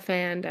stuff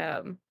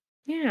and,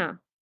 yeah.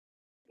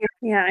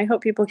 Yeah, I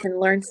hope people can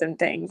learn some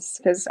things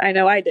because I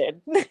know I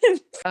did.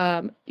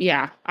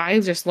 Yeah, I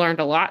just learned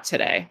a lot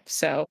today.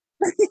 So,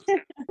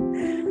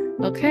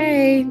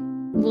 okay,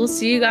 we'll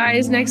see you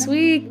guys next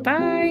week.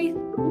 Bye.